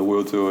young on the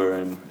world tour,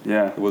 and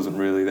there wasn't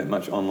really that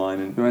much online.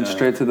 And you went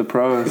straight to the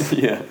pros.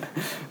 Yeah,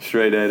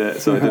 straight at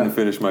it. So I didn't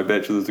finish my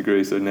bachelor's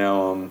degree, so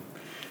now I'm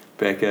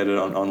back at it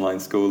on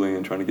online schooling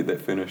and trying to get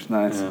that finished.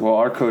 Nice. Yeah. Well,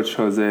 our coach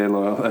Jose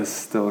Loiola is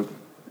still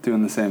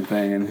doing the same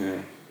thing,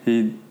 and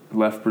he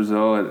left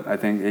Brazil at I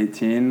think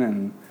 18,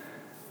 and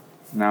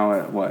now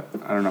at what?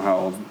 I don't know how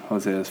old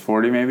Jose is.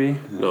 40 maybe?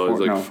 No,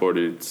 he's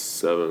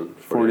 47.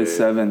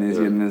 47. He's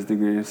getting his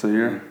degree. So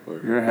you're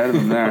ahead of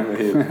him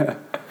there.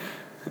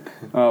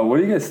 What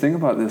do you guys think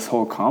about this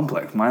whole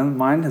complex? My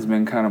mind has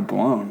been kind of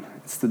blown.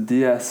 It's the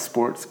DS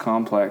Sports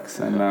Complex,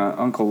 and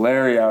Uncle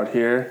Larry out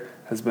here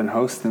has been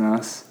hosting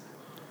us.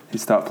 He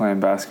stopped playing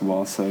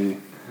basketball, so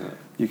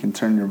you can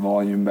turn your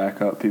volume back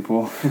up,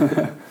 people.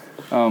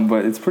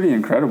 But it's pretty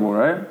incredible,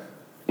 right?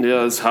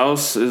 Yeah, this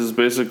house is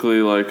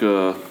basically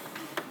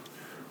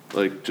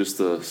just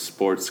a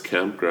sports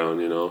campground,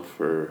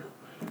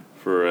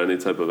 for any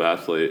type of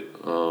athlete.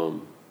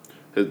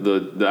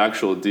 The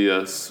actual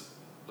DS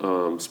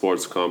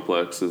sports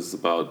complex is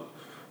about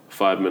a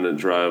 5-minute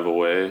drive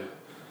away,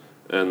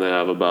 and they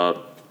have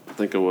about, I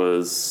think it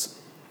was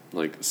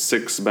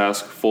 6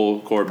 full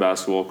court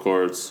basketball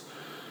courts,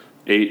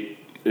 8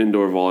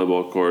 indoor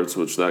volleyball courts,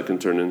 which that can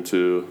turn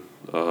into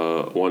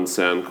 1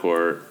 sand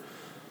court,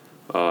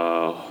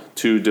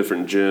 2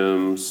 different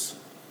gyms,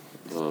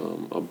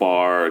 a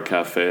bar, a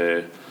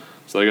cafe.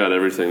 So I got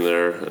everything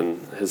there, and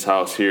his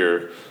house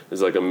here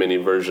is like a mini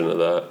version of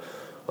that,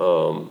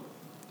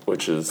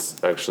 which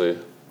is actually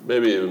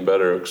maybe even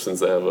better since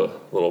they have a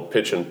little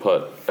pitch and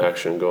putt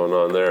action going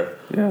on there.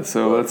 Yeah,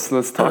 so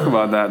let's talk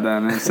about that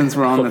then. And since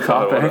we're on the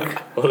topic,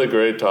 what a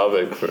great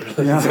topic for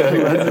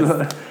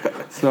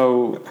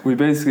So we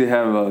basically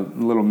have a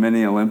little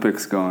mini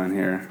Olympics going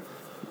here,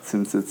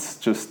 since it's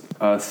just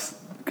us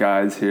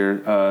guys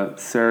here.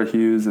 Sara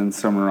Hughes and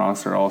Summer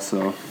Ross are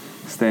also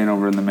staying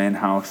over in the main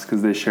house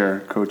because they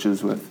share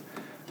coaches with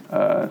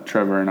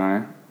Trevor and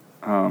I.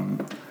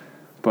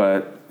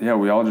 But yeah,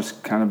 we all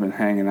just kind of been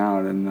hanging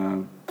out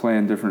and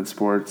playing different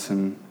sports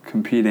and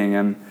competing.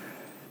 And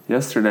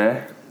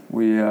yesterday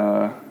we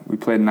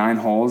played 9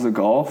 holes of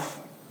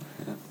golf,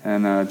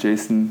 and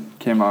Jason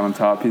came out on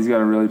top. He's got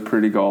a really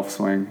pretty golf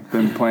swing.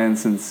 Been playing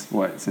since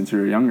you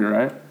were younger,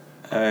 right?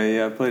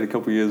 Yeah, I played a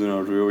couple years when I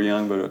was real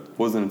young, but it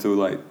wasn't until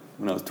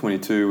when I was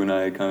 22 when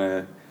I kind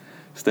of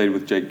stayed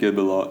with Jake Gibb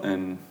a lot,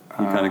 and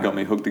he kind of got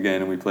me hooked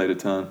again, and we played a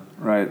ton.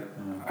 Right.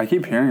 I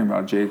keep hearing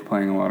about Jake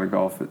playing a lot of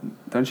golf.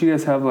 Don't you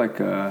guys have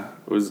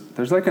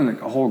there's a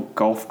whole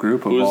golf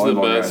group of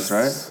volleyball guys,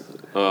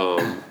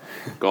 right?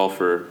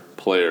 Golfer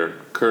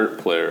current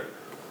player,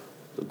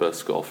 the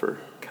best golfer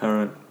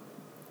current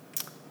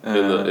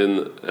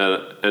in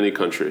any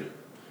country,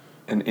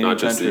 in any not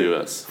just country? the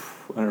U.S.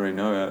 I don't really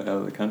know out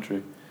of the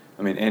country.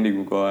 I mean, Andy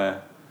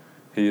Maguire,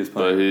 he is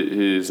playing. But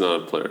he's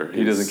not a player.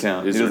 He doesn't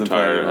count. He's he doesn't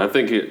retired. play I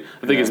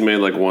think he's made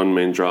one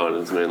main draw in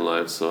his main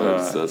life, so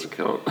that doesn't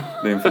count.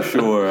 Then for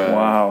sure.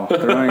 Wow,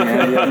 throwing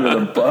Andy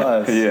under the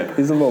bus. Yeah,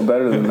 he's a little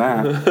better than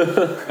that.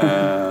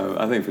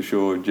 I think for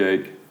sure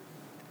Jake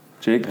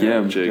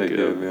Gibb. Jake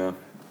Gibb. Yeah.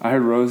 I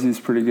heard Rosie's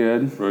pretty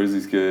good.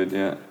 Rosie's good.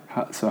 Yeah.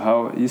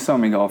 So you saw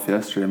me golf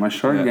yesterday. My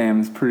short game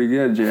is pretty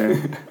good,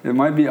 Jay. It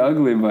might be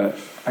ugly, but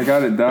I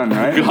got it done,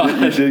 right?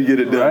 You did get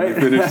it done. Right? You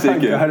finished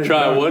second.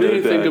 Try. What do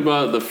you think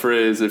about the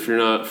phrase, if you're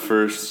not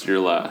first, you're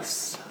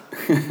last?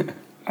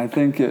 I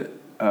think it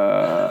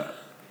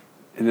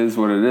is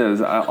what it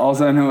is.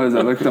 All I know is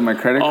I looked at my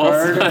credit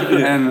card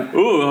and...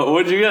 Ooh,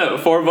 what'd you get?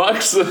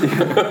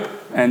 $4?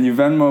 And you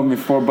Venmo'd me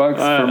 $4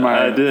 for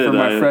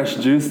my fresh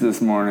juice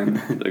this morning.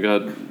 I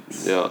got,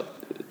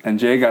 And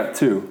Jay got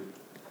 2.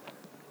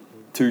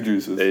 2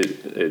 juices.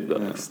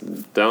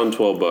 $8. Down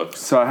 $12.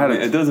 So I had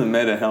it doesn't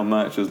matter how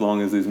much as long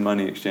as there's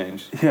money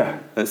exchanged. Yeah.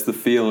 That's the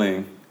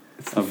feeling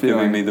the of feeling.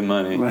 giving me the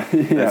money.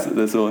 Yeah.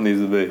 That's all it needs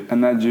to be.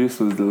 And that juice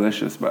was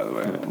delicious, by the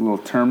way. A little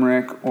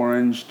turmeric,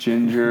 orange,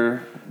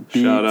 ginger,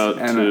 beet, Shout out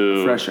and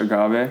to a fresh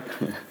agave.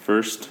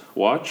 First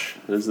Watch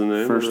is the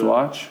name. First of it.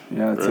 Watch.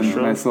 Yeah, it's a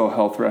Restaurant? nice little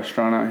health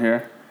restaurant out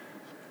here.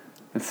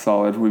 It's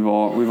solid. We've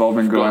all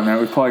been going there.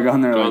 We've probably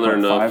gone there Gone there like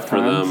enough 5 for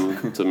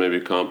times. them to maybe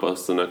comp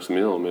us the next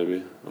meal,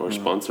 maybe, or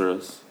sponsor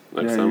us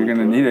next Yeah, time. you're we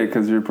gonna go. need it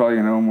because you're probably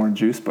gonna owe more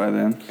juice by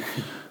then.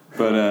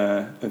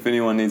 But if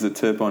anyone needs a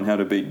tip on how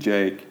to beat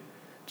Jake,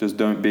 just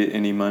don't bet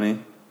any money,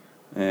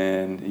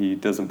 and he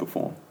doesn't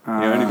perform. He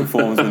only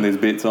performs when there's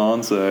bets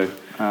on, so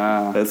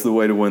that's the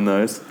way to win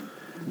those.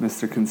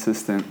 Mr.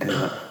 Consistent.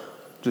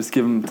 Just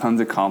give him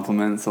tons of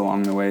compliments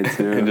along the way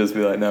too. And just be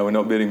like, no, we're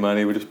not betting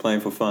money, we're just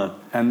playing for fun.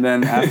 And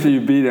then after you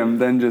beat him,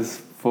 then just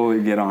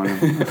fully get on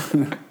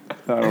him.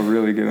 That'll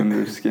really get under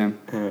his skin.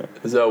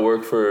 Does that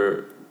work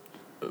for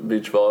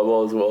beach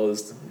volleyball as well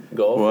as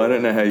golf? Well, I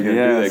don't know how you're going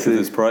to do that because see.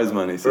 it's prize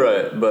money. So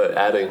Right, but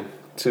adding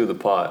to the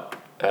pot,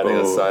 adding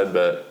a side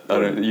bet.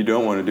 you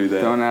don't want to do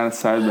that. Don't add a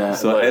side bet.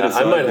 So add a I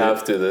side might bet.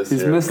 have to this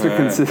He's year. Mr.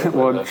 Consistent.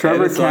 Well, Add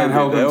Trevor a side can't bet.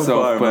 help They'll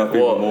himself, fire him up but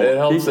even Well, more. it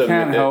helps he him.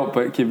 can't help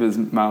but keep his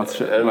mouth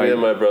shut. And like, me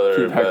and my brother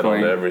keep bet on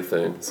heckling.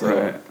 everything. So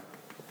Right.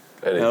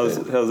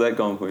 anything. How's that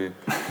going for you?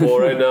 Well,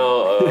 right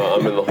now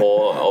I'm in the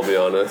hole. I'll be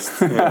honest,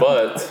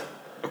 but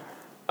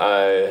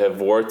I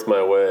have worked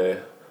my way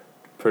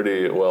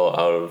pretty well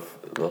out of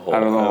the hole.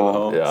 Out of the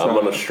hole. Yeah, So- I'm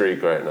on a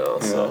streak right now.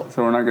 So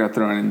So we're not gonna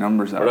throw any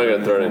numbers out. we're not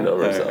gonna there. throw any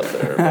numbers out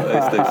there.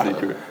 But Stay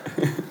secret.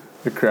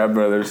 The Crabb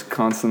brothers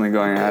constantly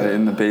going at it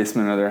in the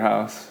basement of their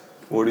house.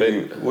 What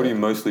do you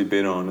mostly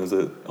bet on? Is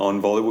it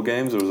on volleyball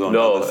games or is it on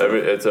no, other stuff?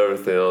 it's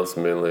everything else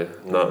mainly.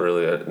 Not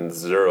really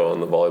zero on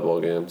the volleyball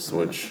games,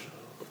 which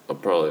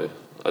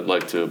I'd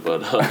like to,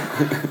 but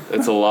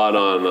it's a lot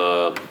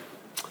on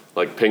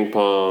like ping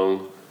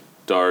pong,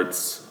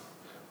 darts,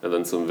 and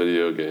then some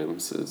video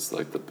games is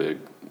like the big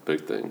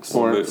things.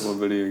 Sports. What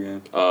video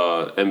game?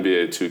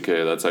 NBA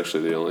 2K. That's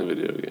actually the only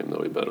video game that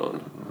we bet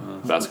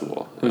on.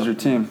 Basketball. Who's your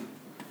team?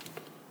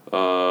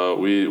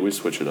 We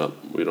switch it up.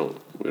 We don't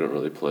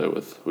really play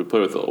with. We play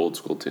with the old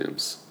school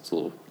teams. It's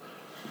a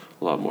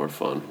lot more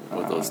fun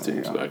with those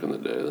teams back in the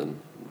day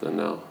than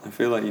now. I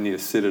feel like you need to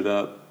set it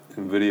up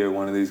and video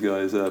one of these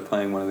guys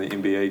playing one of the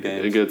NBA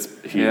games. It gets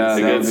heat. Yeah,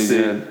 it that would gets, be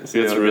good. it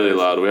gets really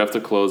loud. We have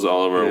to close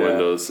all of our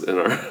windows in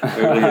our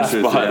Interesting,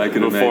 spot I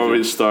can before we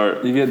imagine.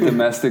 start. You get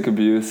domestic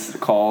abuse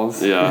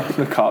calls. Yeah.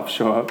 The cops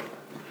show up.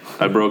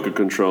 I broke a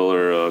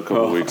controller a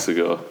couple weeks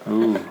ago.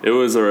 Ooh. It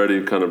was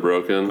already kind of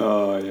broken.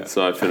 Oh, yeah.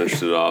 So I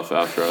finished it off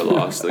after I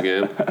lost the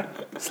game.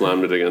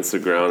 Slammed it against the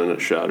ground and it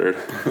shattered.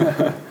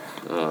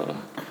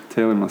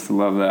 Taylor must have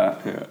loved that.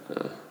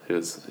 Yeah. He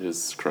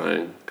was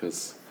crying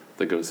because I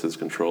think it was his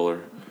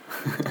controller.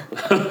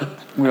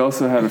 We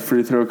also had a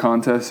free throw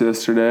contest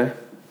yesterday.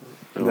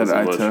 It wasn't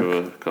I much took.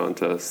 of a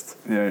contest.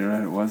 Yeah, you're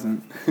right. It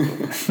wasn't.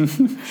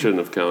 Shouldn't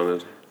have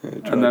counted.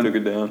 Try took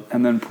it down.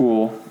 And then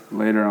pool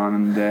later on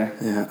in the day.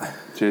 Yeah.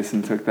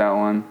 Jason took that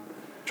one.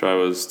 Tri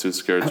was too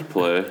scared to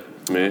play.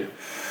 Me?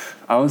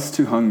 I was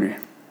too hungry.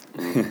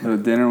 The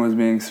dinner was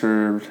being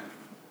served.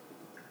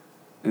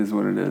 Is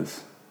what it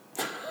is.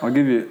 I'll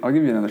give you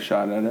another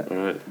shot at it. All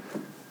right.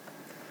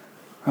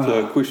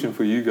 So a question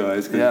for you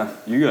guys. 'Cause Yeah.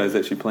 You guys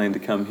actually plan to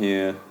come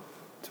here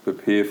to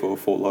prepare for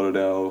Fort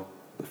Lauderdale,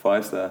 the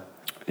 5-star.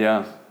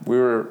 Yeah, we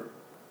were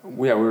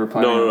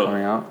planning No. on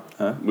coming out.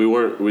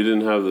 We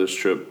didn't have this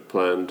trip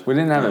planned We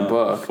didn't have it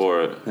booked,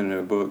 for it. In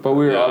a book. but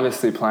we were Yeah.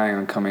 obviously planning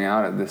on coming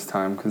out at this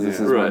time because this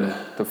is Right. when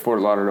the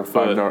Fort Lauderdale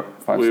But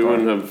five we star.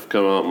 wouldn't have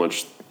come out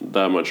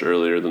that much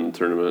earlier than the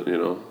tournament,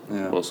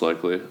 Yeah. most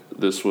likely.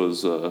 This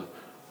was,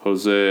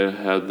 Jose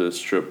had this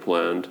trip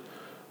planned.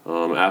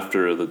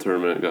 After the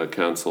tournament got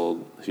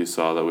canceled, he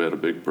saw that we had a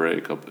big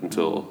break up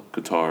until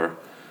Qatar,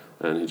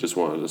 and he just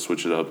wanted to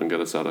switch it up and get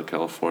us out of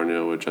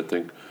California, which I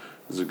think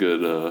is a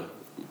good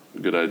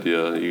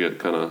idea. You get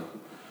kind of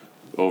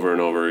over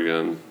and over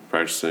again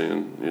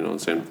practicing, the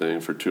same thing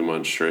for 2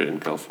 months straight in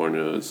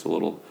California is a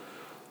little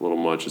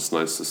much. It's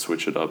nice to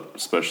switch it up,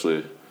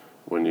 especially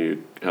when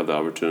you have the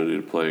opportunity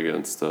to play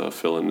against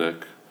Phil and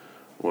Nick,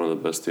 one of the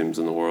best teams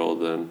in the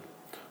world, then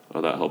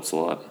that helps a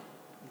lot.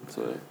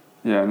 So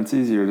Yeah, and it's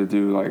easier to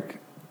do like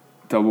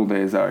double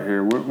days out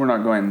here. We're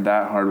not going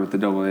that hard with the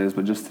double days,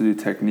 but just to do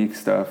technique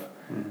stuff,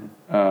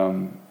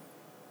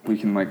 we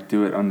can like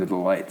do it under the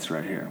lights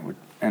right here,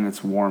 and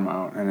it's warm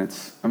out, and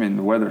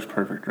the weather's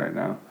perfect right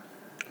now.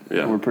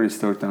 yeah, We're pretty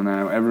stoked on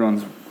that.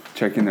 Everyone's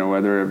checking their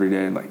weather every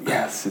day, like,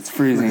 yes, it's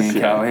freezing in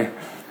Cali.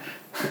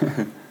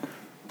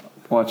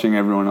 Watching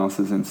everyone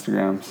else's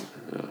Instagrams.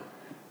 Yeah.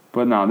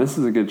 But no, this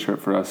is a good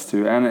trip for us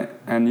too, and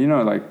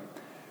like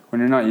when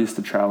you're not used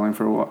to traveling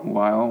for a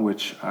while,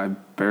 which I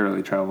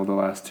barely traveled the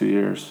last 2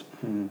 years,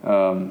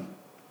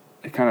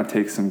 it kind of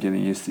takes some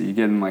getting used to. You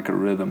get in like a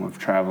rhythm of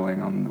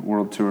traveling on the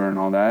world tour and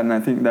all that, and I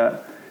think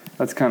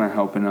that's kind of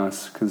helping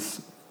us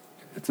because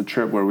it's a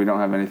trip where we don't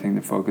have anything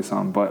to focus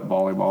on but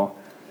volleyball,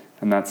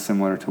 and that's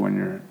similar to when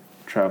you're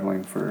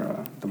traveling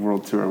for the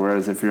world tour.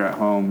 Whereas if you're at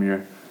home,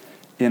 you're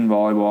in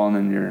volleyball and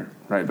then you're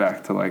right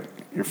back to like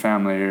your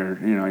family or,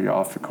 you know, your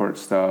off the court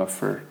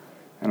stuff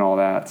and all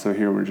that. So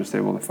here we're just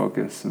able to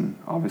focus, and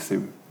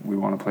obviously we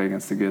want to play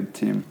against a good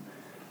team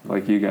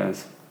like you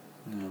guys.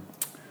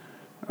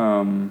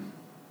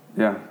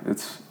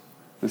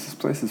 This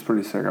place is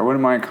pretty sick. I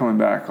wouldn't mind coming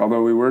back,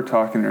 although we were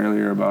talking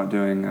earlier about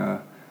doing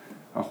a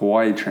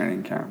Hawaii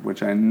training camp,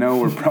 which I know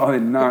we're probably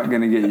not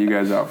going to get you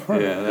guys out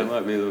for. Yeah, that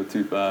might be a little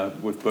too far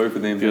with both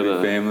of them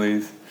having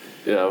families.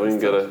 Yeah, we can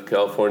get a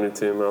California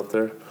team out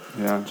there.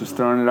 Yeah, just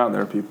throwing it out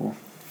there, people.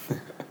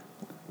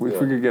 If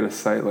we could get a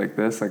site like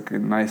this, like a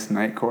nice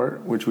night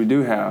court, which we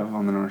do have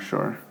on the North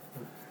Shore,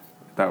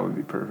 that would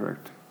be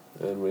perfect.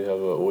 And we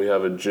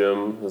have a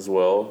gym as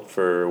well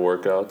for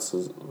workouts.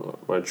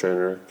 My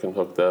trainer can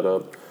hook that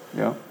up.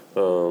 Yeah.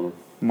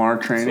 Mar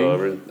training.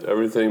 So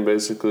everything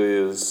basically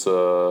is,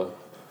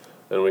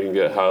 and we can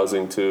get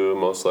housing too,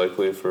 most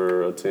likely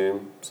for a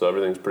team. So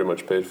everything's pretty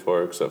much paid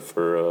for except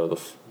for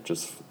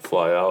just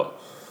fly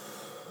out.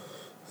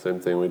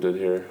 Same thing we did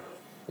here.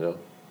 Yeah.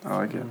 I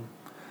like it.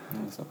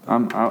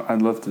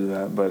 I'd love to do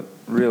that, but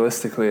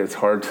realistically, it's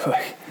hard to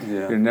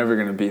You're never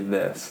gonna beat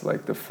this,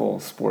 like the full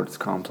sports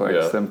complex.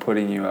 Yeah. Them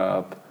putting you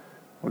up.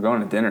 We're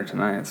going to dinner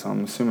tonight, so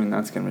I'm assuming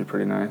that's gonna be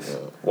pretty nice.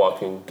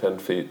 Walking 10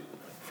 feet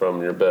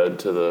from your bed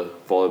to the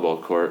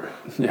volleyball court.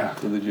 Yeah.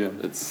 To the gym.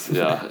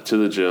 To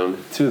the gym.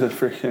 To the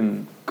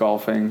freaking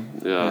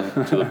golfing. Yeah.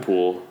 To the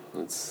pool.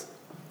 It's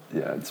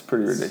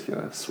pretty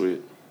ridiculous.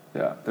 Sweet.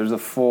 Yeah. There's a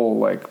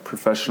full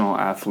professional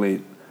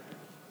athlete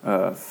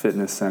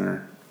fitness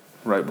center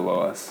right below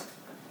us,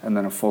 and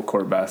then a full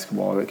court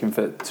basketball that can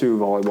fit 2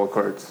 volleyball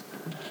courts.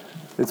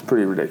 It's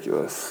pretty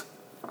ridiculous.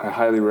 I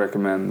highly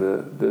recommend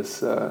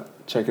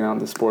checking out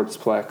the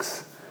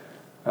Sportsplex,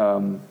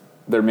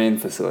 their main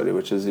facility,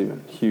 which is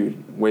even huge,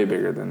 way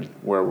bigger than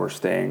where we're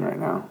staying right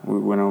now. We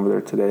went over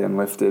there today and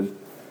lifted.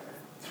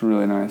 It's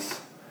really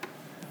nice.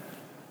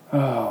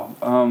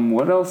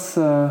 What else?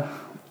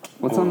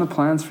 What's on the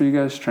plans for you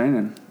guys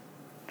training?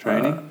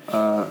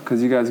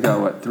 Because you guys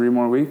got 3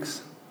 more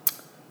weeks?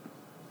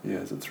 Yeah,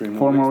 is it 3 more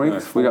 4 weeks? more weeks? No,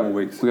 4 more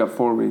weeks. We got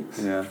 4 weeks.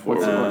 Yeah.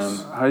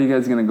 How are you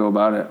guys going to go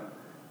about it?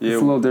 Yeah,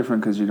 it's a little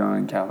different because you're not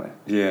in Cali.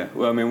 Yeah,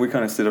 well, I mean, we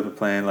kind of set up a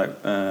plan.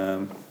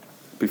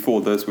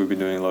 Before this, we've been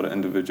doing a lot of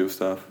individual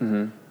stuff.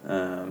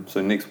 Mm-hmm.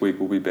 So next week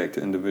we'll be back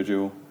to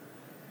individual,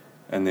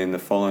 and then the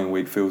following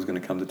week Phil's going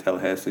to come to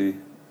Tallahassee,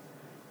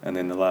 and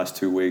then the last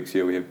 2 weeks,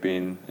 we have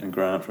Ben and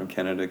Grant from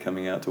Canada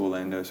coming out to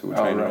Orlando. So we'll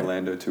train in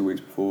Orlando 2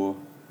 weeks before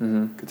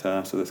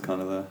Qatar. So that's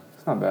kind of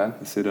It's not bad.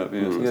 the setup.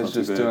 Yeah, You guys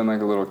just doing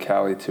a little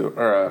Cali tour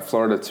or a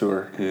Florida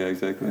tour. Yeah,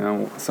 exactly. You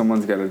know,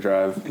 someone's got to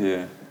drive.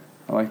 Yeah.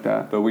 I like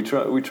that. But we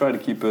try to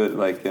keep it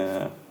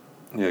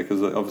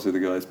because obviously the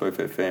guys both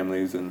have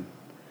families and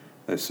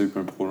that's super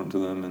important to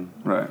them, and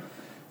right.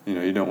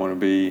 You don't want to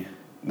be,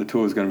 the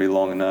tour is going to be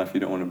long enough. You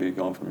don't want to be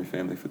gone from your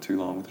family for too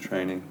long with the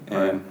training,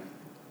 and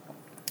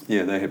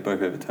they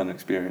both have a ton of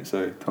experience.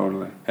 So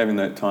totally having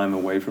that time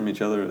away from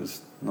each other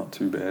is not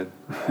too bad.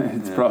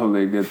 It's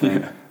probably a good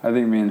thing. Yeah. I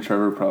think me and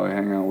Trevor probably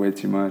hang out way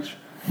too much.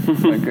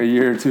 Like a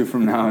year or 2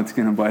 from now, it's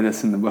going to bite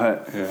us in the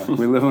butt. Yeah.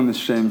 We live on the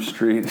same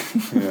street.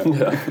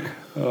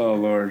 Oh,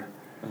 Lord.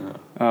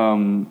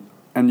 Yeah.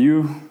 And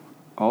you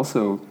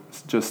also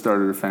just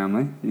started a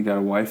family. You got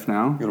a wife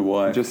now. Got a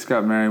wife. You just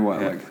got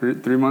married,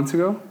 3 months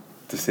ago?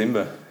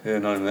 December. Yeah,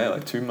 not even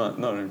that. 2 months.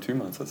 Not even 2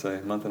 months, I'd say.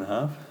 A month and a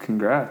half.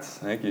 Congrats.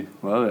 Thank you.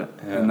 Love it.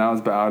 Yeah. And that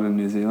was out in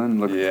New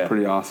Zealand. Looked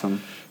pretty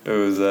awesome. It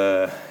was,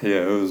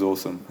 it was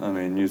awesome. I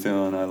mean, New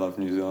Zealand, I love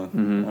New Zealand.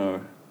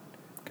 Mm-hmm.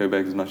 Go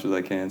back as much as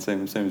I can.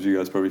 Same as you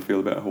guys probably feel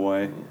about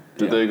Hawaii.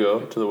 Did they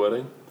go to the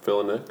wedding,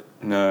 Phil and Nick?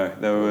 No,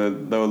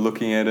 they were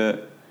looking at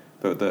it,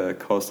 but the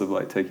cost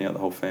of taking out the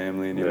whole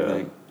family and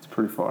everything. It's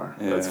pretty far.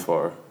 Yeah. That's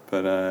far.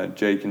 But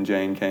Jake and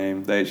Jane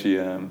came. They actually,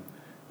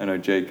 I know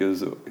Jake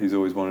he's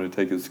always wanted to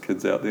take his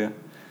kids out there,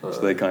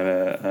 so they kind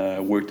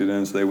of worked it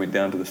in. So they went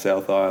down to the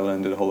South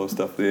Island, did a whole lot of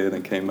stuff there,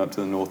 then came up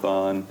to the North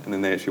Island, and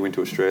then they actually went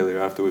to Australia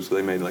afterwards. So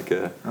they made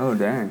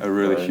a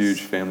really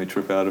huge family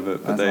trip out of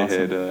it. But That's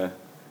they awesome. had.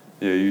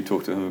 You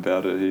talked to him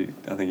about it.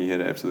 I think he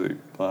had an absolute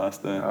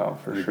blast there. Oh,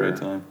 for sure. Great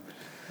time.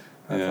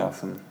 That's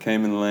awesome.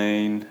 Came in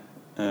Lane.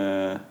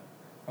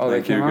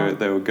 They came out?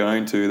 They were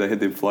going to. They had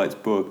their flights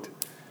booked.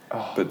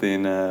 Oh. But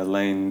then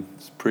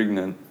Lane's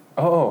pregnant.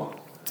 Oh.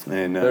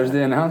 And there's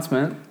the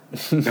announcement.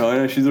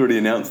 No, she's already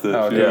announced it.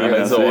 Oh,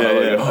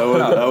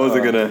 I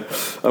wasn't gonna.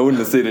 I wouldn't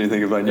have said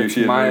anything if I knew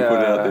she had already put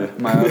it out there.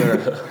 My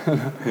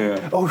other.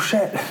 Yeah. Oh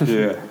shit.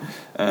 Yeah.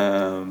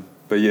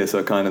 But yeah,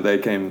 so kind of they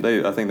came.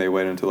 I think they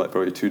waited until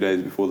probably 2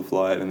 days before the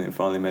flight, and then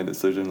finally made the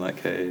decision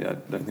hey, I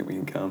don't think we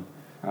can come,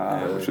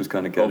 which was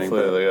kind of gutting.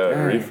 Hopefully they got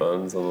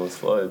refunds on those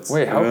flights.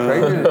 Wait,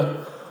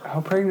 how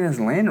pregnant is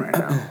Lane right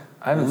now?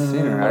 I haven't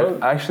seen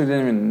her. I actually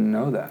didn't even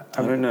know that.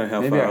 I don't know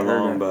how far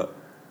along, but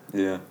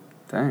yeah.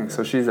 Dang,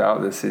 so she's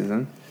out this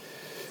season.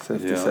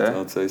 Safe to say.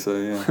 I'd say so.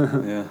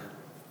 Yeah, yeah.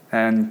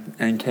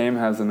 And Kame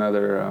has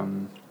another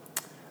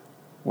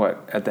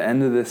at the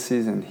end of this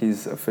season,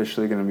 he's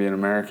officially going to be an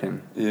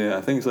American. Yeah,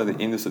 I think it's like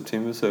the end of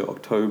September, so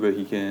October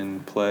he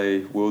can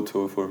play World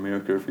Tour for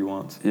America if he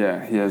wants.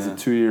 Yeah, he has a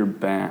 2-year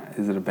ban.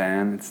 Is it a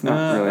ban? It's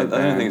not really a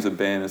ban. I don't think it's a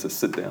ban, it's a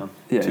sit-down.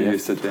 Yeah, 2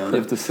 years sit-down. You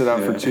have to sit out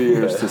for 2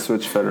 years to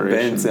switch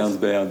federations. Ban sounds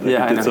bad.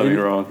 Yeah, he did something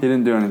wrong. He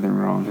didn't do anything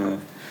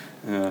wrong.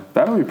 Yeah.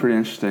 That would be pretty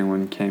interesting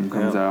when Kame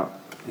comes out.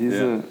 He's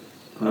a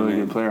really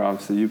good player,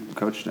 obviously. You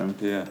coached him.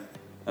 Yeah.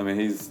 I mean,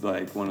 he's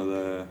like one of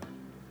the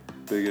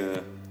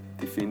bigger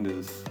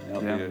defenders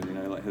out there, you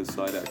know, like his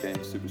side-out game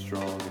is super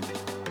strong. And